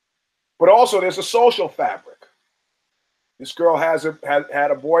 But also there's a social fabric. This girl had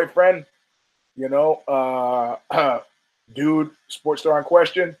a boyfriend, dude, sports star in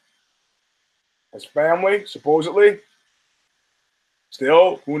question, has family, supposedly.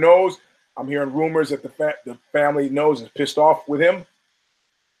 Still, who knows? I'm hearing rumors that the family knows is pissed off with him.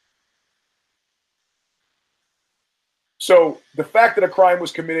 So the fact that a crime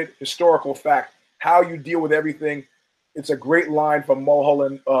was committed, historical fact. How you deal with everything, it's a great line from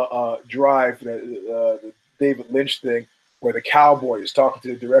Mulholland Drive, the David Lynch thing, where the cowboy is talking to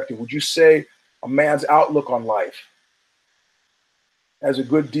the director. Would you say a man's outlook on life has a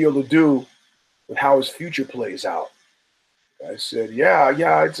good deal to do with how his future plays out? I said, yeah,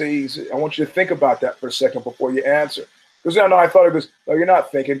 I'd say I want you to think about that for a second before you answer. Because I thought it was, no, you're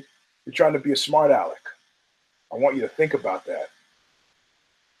not thinking. You're trying to be a smart aleck. I want you to think about that.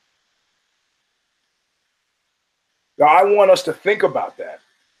 Now, I want us to think about that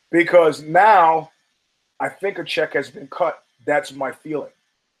because now I think a check has been cut. That's my feeling.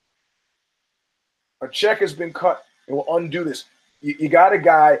 A check has been cut. It will undo this. You got a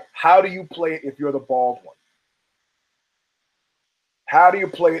guy. How do you play it if you're the bald one? How do you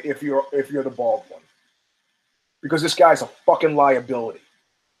play it if you're the bald one? Because this guy's a fucking liability.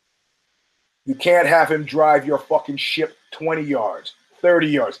 You can't have him drive your fucking ship 20 yards, 30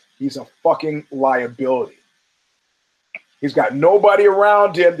 yards. He's a fucking liability. He's got nobody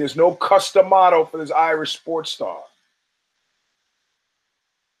around him. There's no customato for this Irish sports star.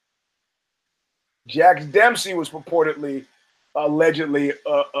 Jack Dempsey was purportedly, allegedly,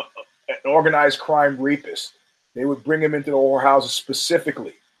 an organized crime rapist. They would bring him into the whorehouses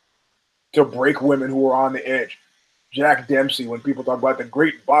specifically to break women who were on the edge. Jack Dempsey, when people talk about the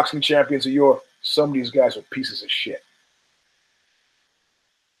great boxing champions of yore, some of these guys are pieces of shit.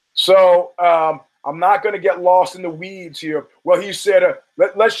 So I'm not going to get lost in the weeds here. Well, he said,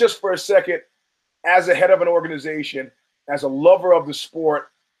 let's just for a second, as a head of an organization, as a lover of the sport,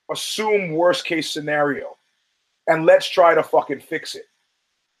 assume worst case scenario. And let's try to fucking fix it.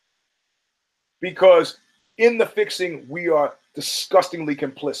 Because in the fixing, we are disgustingly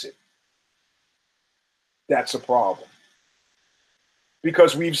complicit. That's a problem.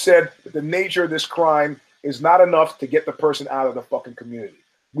 Because we've said that the nature of this crime is not enough to get the person out of the fucking community.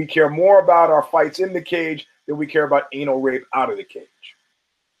 We care more about our fights in the cage than we care about anal rape out of the cage.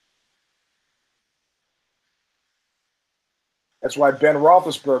 That's why Ben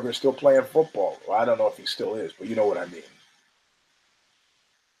Roethlisberger is still playing football. Well, I don't know if he still is, but you know what I mean.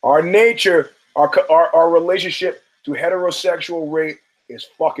 Our nature, our relationship to heterosexual rape is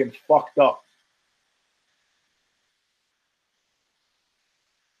fucking fucked up.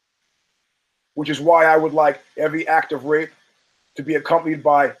 which is why I would like every act of rape to be accompanied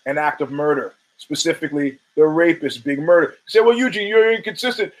by an act of murder, specifically the rapist being murdered. You say, well, Eugene, you're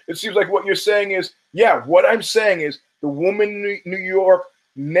inconsistent. It seems like what you're saying is, yeah, what I'm saying is the woman in New York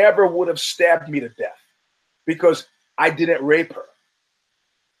never would have stabbed me to death because I didn't rape her.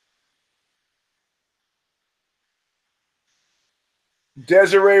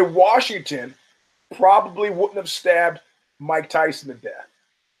 Desiree Washington probably wouldn't have stabbed Mike Tyson to death.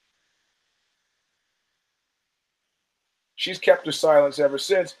 She's kept her silence ever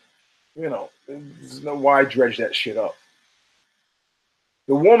since. You know, there's no why dredge that shit up.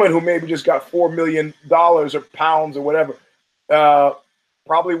 The woman who maybe just got $4 million or pounds or whatever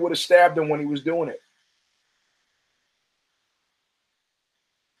probably would have stabbed him when he was doing it.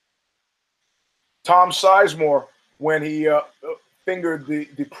 Tom Sizemore, when he fingered the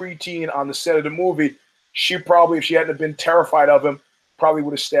preteen on the set of the movie, she probably, if she hadn't been terrified of him, probably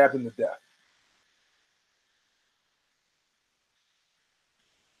would have stabbed him to death.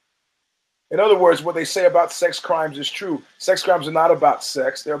 In other words, what they say about sex crimes is true. Sex crimes are not about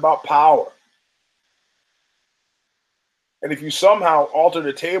sex. They're about power. And if you somehow alter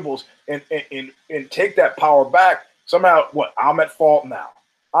the tables and take that power back, somehow, what, I'm at fault now.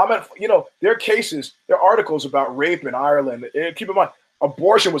 There are cases, there are articles about rape in Ireland. And keep in mind,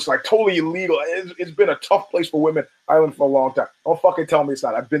 abortion was like totally illegal. It's been a tough place for women in Ireland for a long time. Don't fucking tell me it's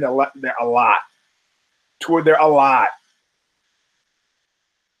not. I've been there a lot. Toured there a lot.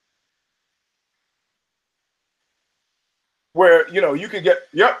 Where, you could get,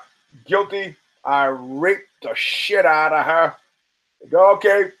 yep, guilty. I raped the shit out of her. They go,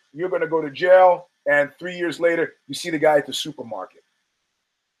 okay, you're going to go to jail. And 3 years later, you see the guy at the supermarket.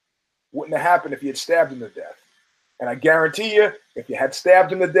 Wouldn't have happened if you had stabbed him to death. And I guarantee you, if you had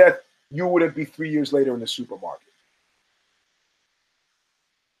stabbed him to death, you wouldn't be 3 years later in the supermarket.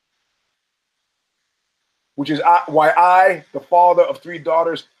 Which is why I, the father of 3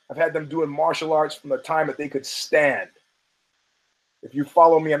 daughters, have had them doing martial arts from the time that they could stand. If you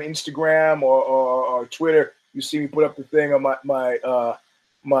follow me on Instagram or Twitter, you see me put up the thing on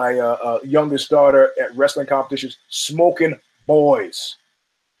my youngest daughter at wrestling competitions, smoking boys.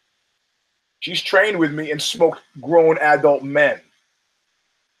 She's trained with me and smoked grown adult men.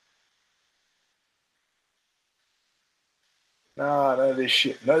 Nah, none of this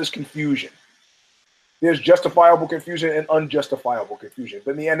shit. None of this confusion. There's justifiable confusion and unjustifiable confusion.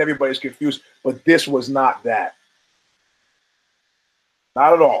 But in the end, everybody's confused. But this was not that.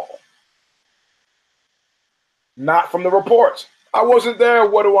 Not at all. Not from the reports. I wasn't there.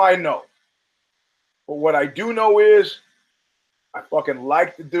 What do I know? But what I do know is I fucking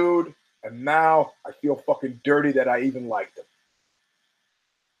liked the dude. And now I feel fucking dirty that I even liked him.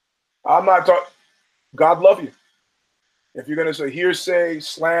 I'm not talking. God love you. If you're going to say hearsay,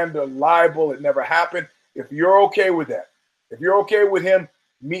 slander, libel, it never happened. If you're okay with that, if you're okay with him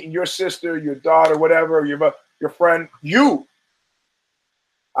meeting your sister, your daughter, whatever, your friend,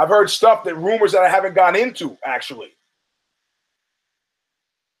 I've heard stuff rumors that I haven't gone into, actually.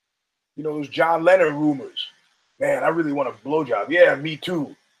 Those John Lennon rumors. Man, I really want a blowjob. Yeah, me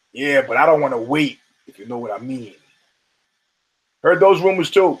too. Yeah, but I don't want to wait, if you know what I mean. Heard those rumors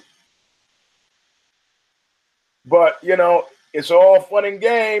too. But, it's all fun and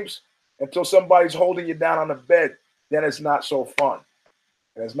games until somebody's holding you down on the bed. Then it's not so fun.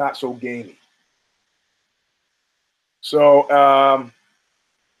 And it's not so gamey. So,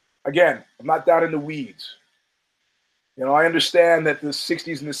 again, I'm not down in the weeds. I understand that the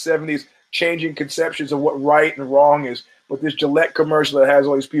 60s and the 70s changing conceptions of what right and wrong is. But this Gillette commercial that has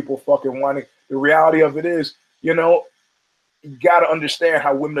all these people fucking wanting, the reality of it is, you got to understand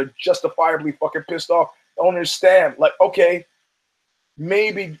how women are justifiably fucking pissed off. Don't understand. Like, okay,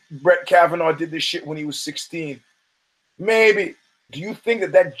 maybe Brett Kavanaugh did this shit when he was 16. Maybe. Do you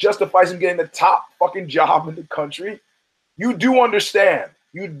think that justifies him getting the top fucking job in the country? You do understand.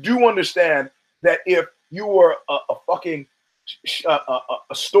 You do understand that if you were a fucking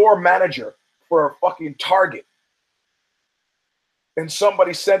a store manager for a fucking Target and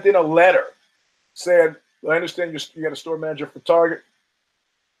somebody sent in a letter saying, I understand you got a store manager for Target.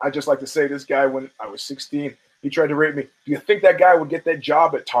 I just like to say this guy, when I was 16, he tried to rape me. Do you think that guy would get that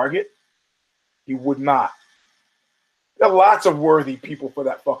job at Target? He would not. There are lots of worthy people for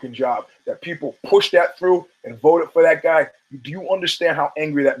that fucking job that people pushed that through and voted for that guy. Do you understand how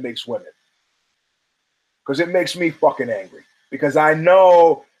angry that makes women? Because it makes me fucking angry. Because I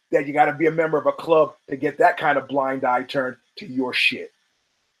know that you got to be a member of a club to get that kind of blind eye turned to your shit.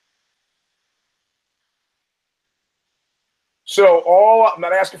 So I'm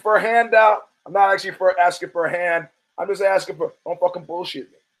not asking for a handout. I'm not actually asking for a hand. I'm just asking for, don't fucking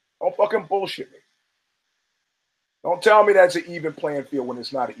bullshit me. Don't fucking bullshit me. Don't tell me that's an even playing field when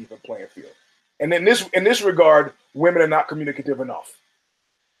it's not an even playing field. And in this regard, women are not communicative enough.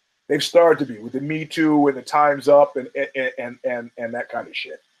 They've started to be with the Me Too and the Time's Up and that kind of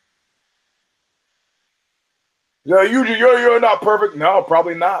shit. Eugene, you're not perfect. No,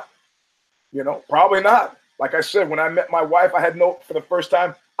 probably not. Probably not. Like I said, when I met my wife, I had for the first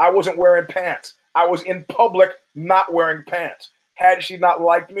time, I wasn't wearing pants. I was in public not wearing pants. Had she not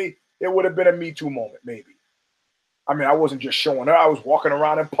liked me, it would have been a Me Too moment, maybe. I mean, I wasn't just showing her. I was walking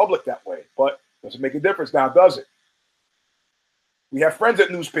around in public that way. But does it make a difference now, does it? We have friends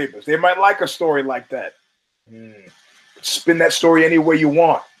at newspapers. They might like a story like that. Spin that story any way you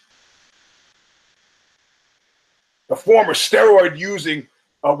want. The former steroid using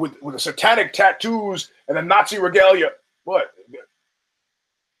with the satanic tattoos and the Nazi regalia. What?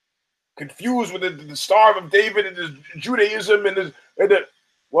 Confused with the Star of David and his Judaism and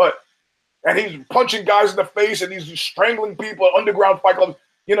what? And he's punching guys in the face and he's strangling people at underground fight clubs.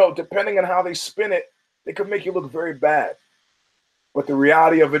 Depending on how they spin it, they could make you look very bad. But the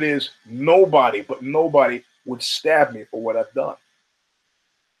reality of it is nobody would stab me for what I've done.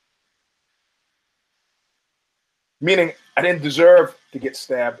 Meaning I didn't deserve to get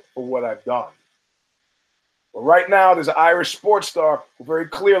stabbed for what I've done. But right now, there's an Irish sports star who very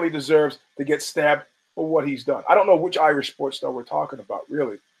clearly deserves to get stabbed for what he's done. I don't know which Irish sports star we're talking about,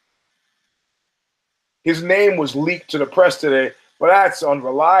 really. His name was leaked to the press today, but that's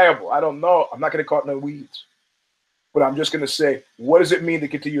unreliable. I don't know. I'm not going to call it no weeds. But I'm just going to say, what does it mean to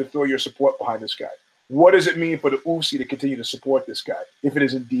continue to throw your support behind this guy? What does it mean for the UFC to continue to support this guy, if it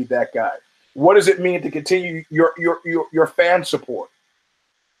is indeed that guy? What does it mean to continue your fan support?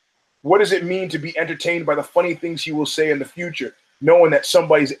 What does it mean to be entertained by the funny things he will say in the future, knowing that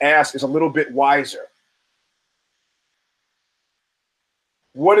somebody's ass is a little bit wiser?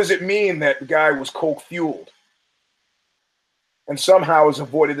 What does it mean that the guy was coke-fueled and somehow has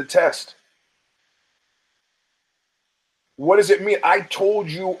avoided the test? What does it mean? I told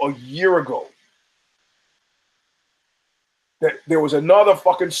you a year ago that there was another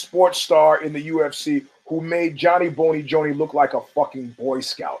fucking sports star in the UFC who made Johnny Boney Joni look like a fucking Boy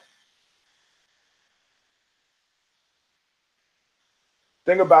Scout.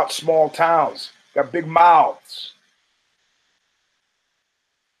 Think about small towns. Got big mouths.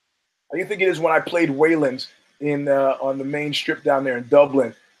 How do you think it is when I played Wayland's on the main strip down there in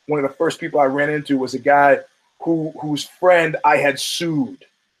Dublin? One of the first people I ran into was a guy whose friend I had sued.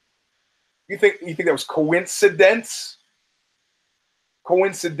 You think that was coincidence?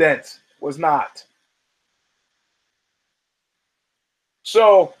 Coincidence was not.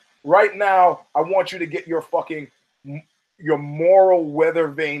 So right now, I want you to get your moral weather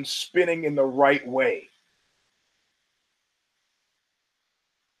vane spinning in the right way.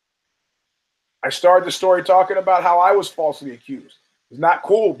 I started the story talking about how I was falsely accused. It's not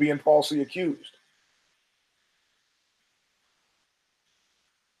cool being falsely accused.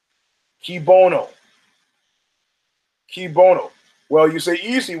 Key bono. Well, you say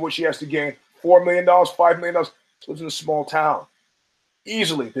easy what she has to gain. $4 million, $5 million. She lives in a small town.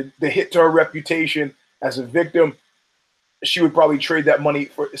 Easily, the hit to her reputation as a victim, she would probably trade that money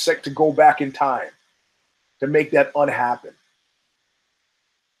for a sec to go back in time to make that unhappen.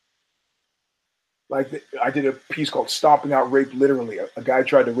 Like I did a piece called Stomping Out Rape Literally. A guy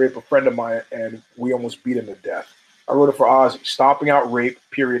tried to rape a friend of mine and we almost beat him to death. I wrote it for Ozzy. Stomping Out Rape,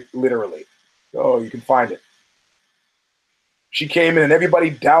 period, literally. Oh, you can find it. She came in and everybody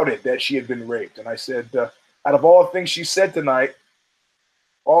doubted that she had been raped. And I said, out of all the things she said tonight,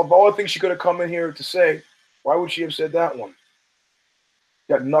 all the things she could have come in here to say, why would she have said that one?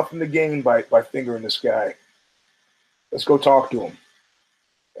 Got nothing to gain by fingering this guy. Let's go talk to him.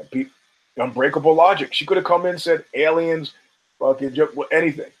 Unbreakable logic. She could have come in and said aliens, fucking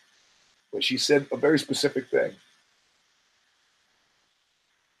anything. But she said a very specific thing.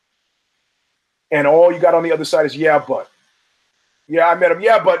 And all you got on the other side is, yeah, but. Yeah, I met him.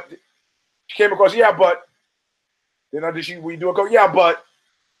 Yeah, but. She came across, yeah, but. Then we do a go, yeah, but.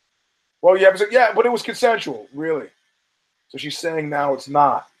 Well, yeah, but it was consensual, really. So she's saying now it's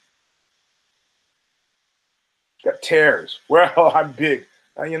not. She's got tears. Well, I'm big.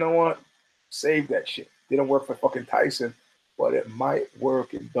 Now, you know what? Save that shit. Didn't work for fucking Tyson, but it might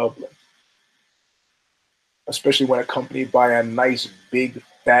work in Dublin. Especially when accompanied by a nice, big,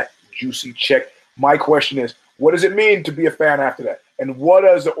 fat, juicy check. My question is, what does it mean to be a fan after that? And what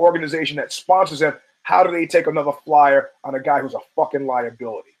does the organization that sponsors them, how do they take another flyer on a guy who's a fucking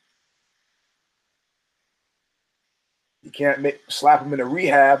liability? You can't slap him in a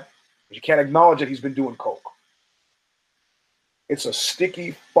rehab, but you can't acknowledge that he's been doing coke. It's a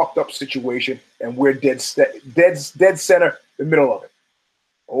sticky, fucked up situation, and we're dead center, the middle of it.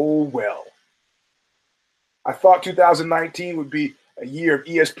 Oh, well. I thought 2019 would be a year of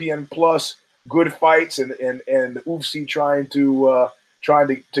ESPN Plus, good fights, and the UFC trying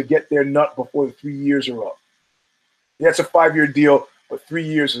to get their nut before the 3 years are up. Yeah, it's a 5-year deal, but 3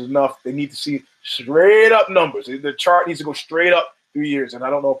 years is enough. They need to see straight up numbers. The chart needs to go straight up 3 years, and I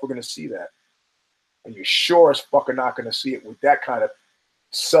don't know if we're going to see that. And you're sure as fuck are not going to see it with that kind of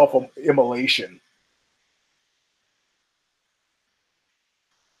self-immolation.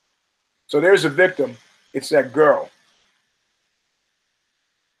 So there's a victim. It's that girl.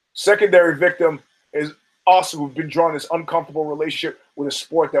 Secondary victim is us who've been drawn this uncomfortable relationship with a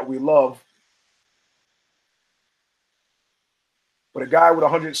sport that we love. But a guy with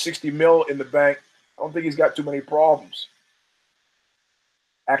 160 mil in the bank, I don't think he's got too many problems.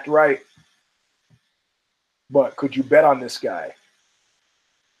 Act right. But could you bet on this guy?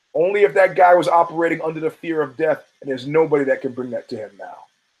 Only if that guy was operating under the fear of death, and there's nobody that can bring that to him now.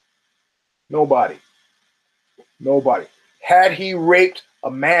 Nobody. Had he raped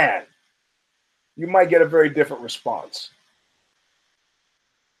a man, you might get a very different response.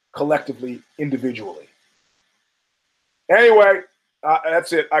 Collectively, individually. Anyway,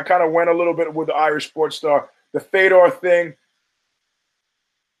 that's it. I kind of went a little bit with the Irish sports star. The Fedor thing.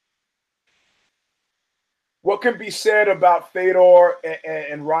 What can be said about Fedor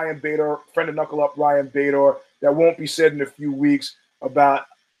and Ryan Bader, friend of Knuckle Up Ryan Bader, that won't be said in a few weeks about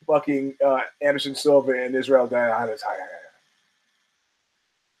fucking Anderson Silva and Israel Adesanya?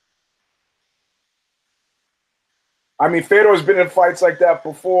 I mean, Fedor's been in fights like that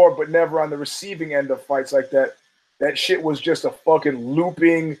before, but never on the receiving end of fights like that. That shit was just a fucking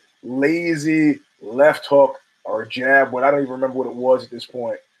looping, lazy left hook or a jab, but I don't even remember what it was at this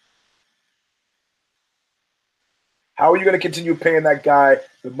point. How are you going to continue paying that guy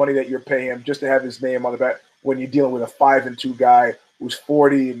the money that you're paying him just to have his name on the back when you're dealing with a 5-2 guy who's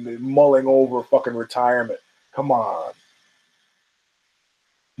 40 and mulling over fucking retirement? Come on.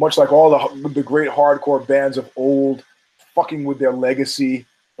 Much like all the great hardcore bands of old, fucking with their legacy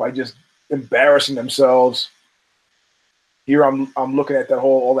by just embarrassing themselves. Here I'm looking at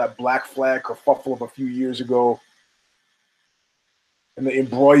all that Black Flag kerfuffle of a few years ago. And the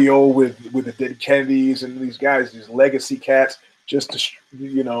embroglio with the dead Kennedys and these guys, these legacy cats, just to,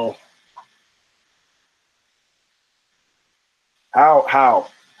 you know. How?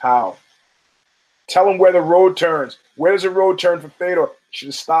 Tell them where the road turns. Where does the road turn for Fedor? Should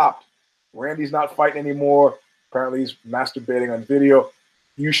have stopped. Randy's not fighting anymore. Apparently he's masturbating on video.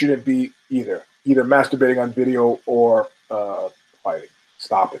 You shouldn't be either masturbating on video or fighting.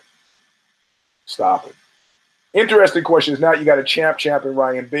 Stop it. Interesting question is now you got a champ in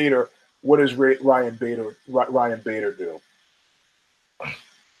Ryan Bader. What does Ryan Bader do? There's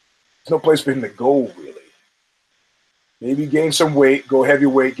no place for him to go, really. Maybe gain some weight, go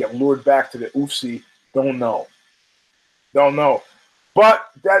heavyweight, get lured back to the UFC. Don't know. But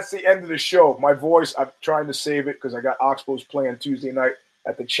that's the end of the show. My voice, I'm trying to save it because I got Oxbows playing Tuesday night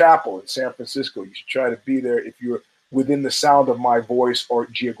at the Chapel in San Francisco. You should try to be there if you're within the sound of my voice or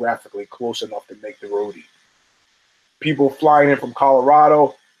geographically close enough to make the roadie. People flying in from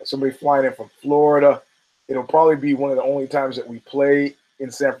Colorado, somebody flying in from Florida. It'll probably be one of the only times that we play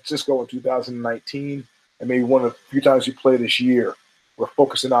in San Francisco in 2019, and maybe one of the few times we play this year. We're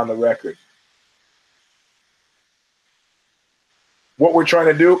focusing on the record. What we're trying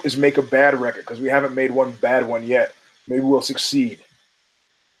to do is make a bad record because we haven't made one bad one yet. Maybe we'll succeed.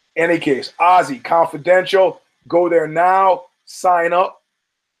 Any case, Ozzy Confidential, go there now, sign up.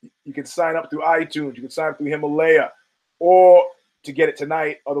 You can sign up through iTunes. You can sign up through Himalaya or to get it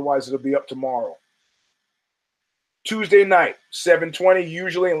tonight. Otherwise, it'll be up tomorrow. Tuesday night, 7:20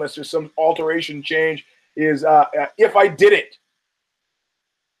 usually, unless there's some alteration change, is If I Did It,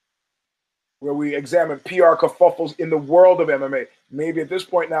 where we examine PR kerfuffles in the world of MMA. Maybe at this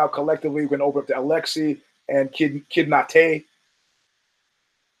point now, collectively, we can open up to Alexi and Kid Nate.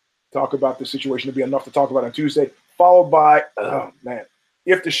 Talk about the situation. It'll be enough to talk about on Tuesday. Followed by,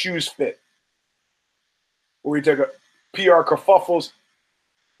 If the Shoes Fit, where we take a PR kerfuffles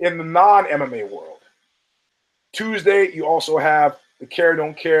in the non-MMA world. Tuesday, you also have the Care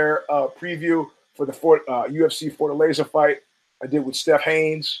Don't Care preview for the UFC Fortaleza fight I did with Steph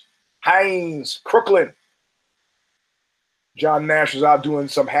Haynes, Crooklyn. John Nash was out doing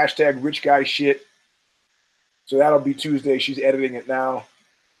some hashtag rich guy shit. So that'll be Tuesday. She's editing it now.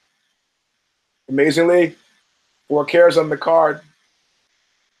 Amazingly, 4 cares on the card.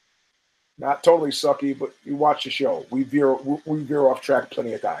 Not totally sucky, but you watch the show. We veer off track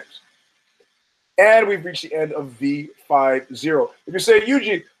plenty of times. And we've reached the end of V50. If you say,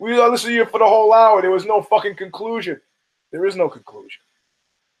 Eugene, we listened to you for the whole hour, there was no fucking conclusion. There is no conclusion.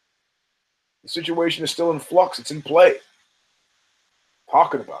 The situation is still in flux. It's in play.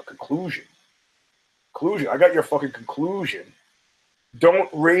 Talking about conclusion. Conclusion. I got your fucking conclusion. Don't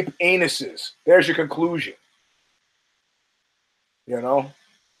rape anuses. There's your conclusion. You know?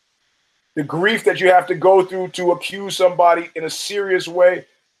 The grief that you have to go through to accuse somebody in a serious way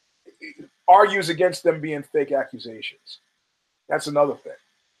argues against them being fake accusations. That's another thing.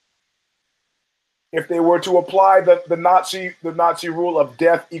 If they were to apply the Nazi rule of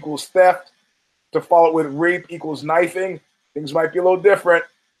death equals theft, to follow it with rape equals knifing, things might be a little different.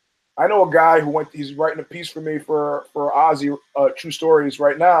 I know a guy who he's writing a piece for me for Ozzy, True Stories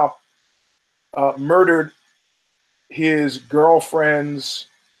right now, murdered his girlfriend's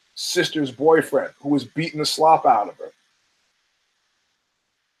sister's boyfriend, who was beating the slop out of her.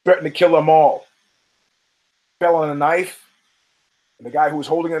 Threatened to kill them all. Fell on a knife. And the guy who was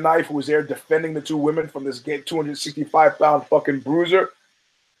holding the knife, who was there defending the two women from this 265-pound fucking bruiser,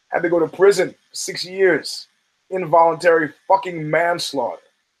 had to go to prison 6 years. Involuntary fucking manslaughter.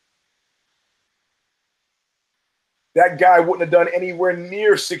 That guy wouldn't have done anywhere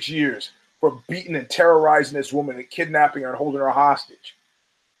near 6 years for beating and terrorizing this woman and kidnapping her and holding her hostage.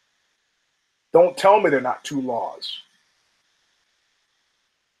 Don't tell me they're not two laws.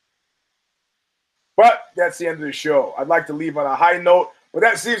 But that's the end of the show. I'd like to leave on a high note, but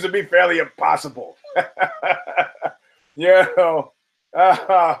that seems to be fairly impossible. You know,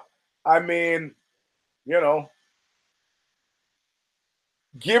 I mean, you know,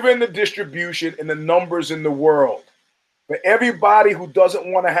 given the distribution and the numbers in the world, for everybody who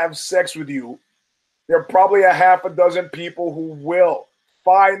doesn't want to have sex with you, there are probably a half a dozen people who will.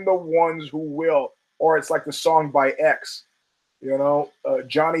 Find the ones who will. Or it's like the song by X. You know,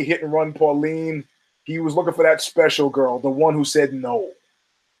 Johnny Hit and Run Pauline. He was looking for that special girl, the one who said no.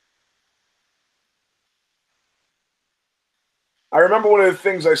 I remember one of the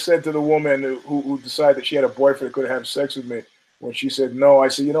things I said to the woman who decided that she had a boyfriend that couldn't have sex with me. When she said no, I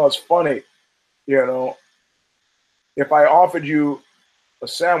said, you know, it's funny. You know, if I offered you a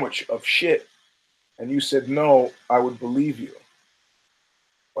sandwich of shit and you said no, I would believe you.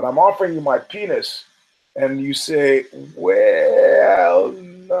 But I'm offering you my penis and you say, well,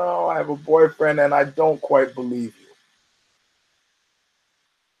 no, I have a boyfriend and I don't quite believe you.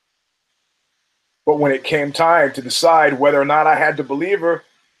 But when it came time to decide whether or not I had to believe her,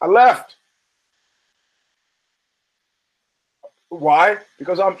 I left. Why?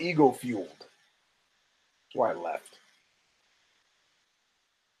 Because I'm ego-fueled. That's why I left.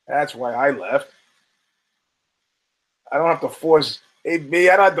 That's why I left. I don't have to force I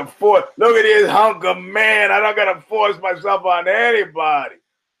don't have to force. Look at this hunk of man. I don't got to force myself on anybody.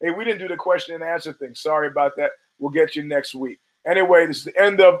 Hey, we didn't do the question and answer thing. Sorry about that. We'll get you next week. Anyway, this is the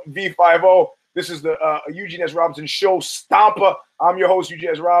end of V50. This is the Eugene S. Robinson Show, Stomper. I'm your host,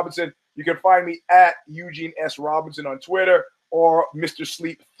 Eugene S. Robinson. You can find me at Eugene S. Robinson on Twitter or Mr.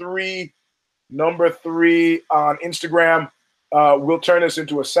 Sleep 3, number 3 on Instagram. We'll turn this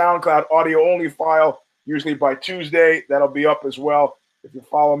into a SoundCloud audio-only file, usually by Tuesday. That'll be up as well. If you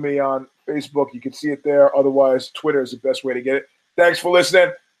follow me on Facebook, you can see it there. Otherwise, Twitter is the best way to get it. Thanks for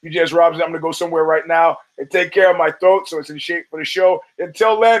listening. Eugene S. Robinson. I'm going to go somewhere right now and take care of my throat so it's in shape for the show.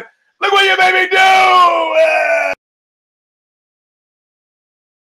 Until then, look what you made me do!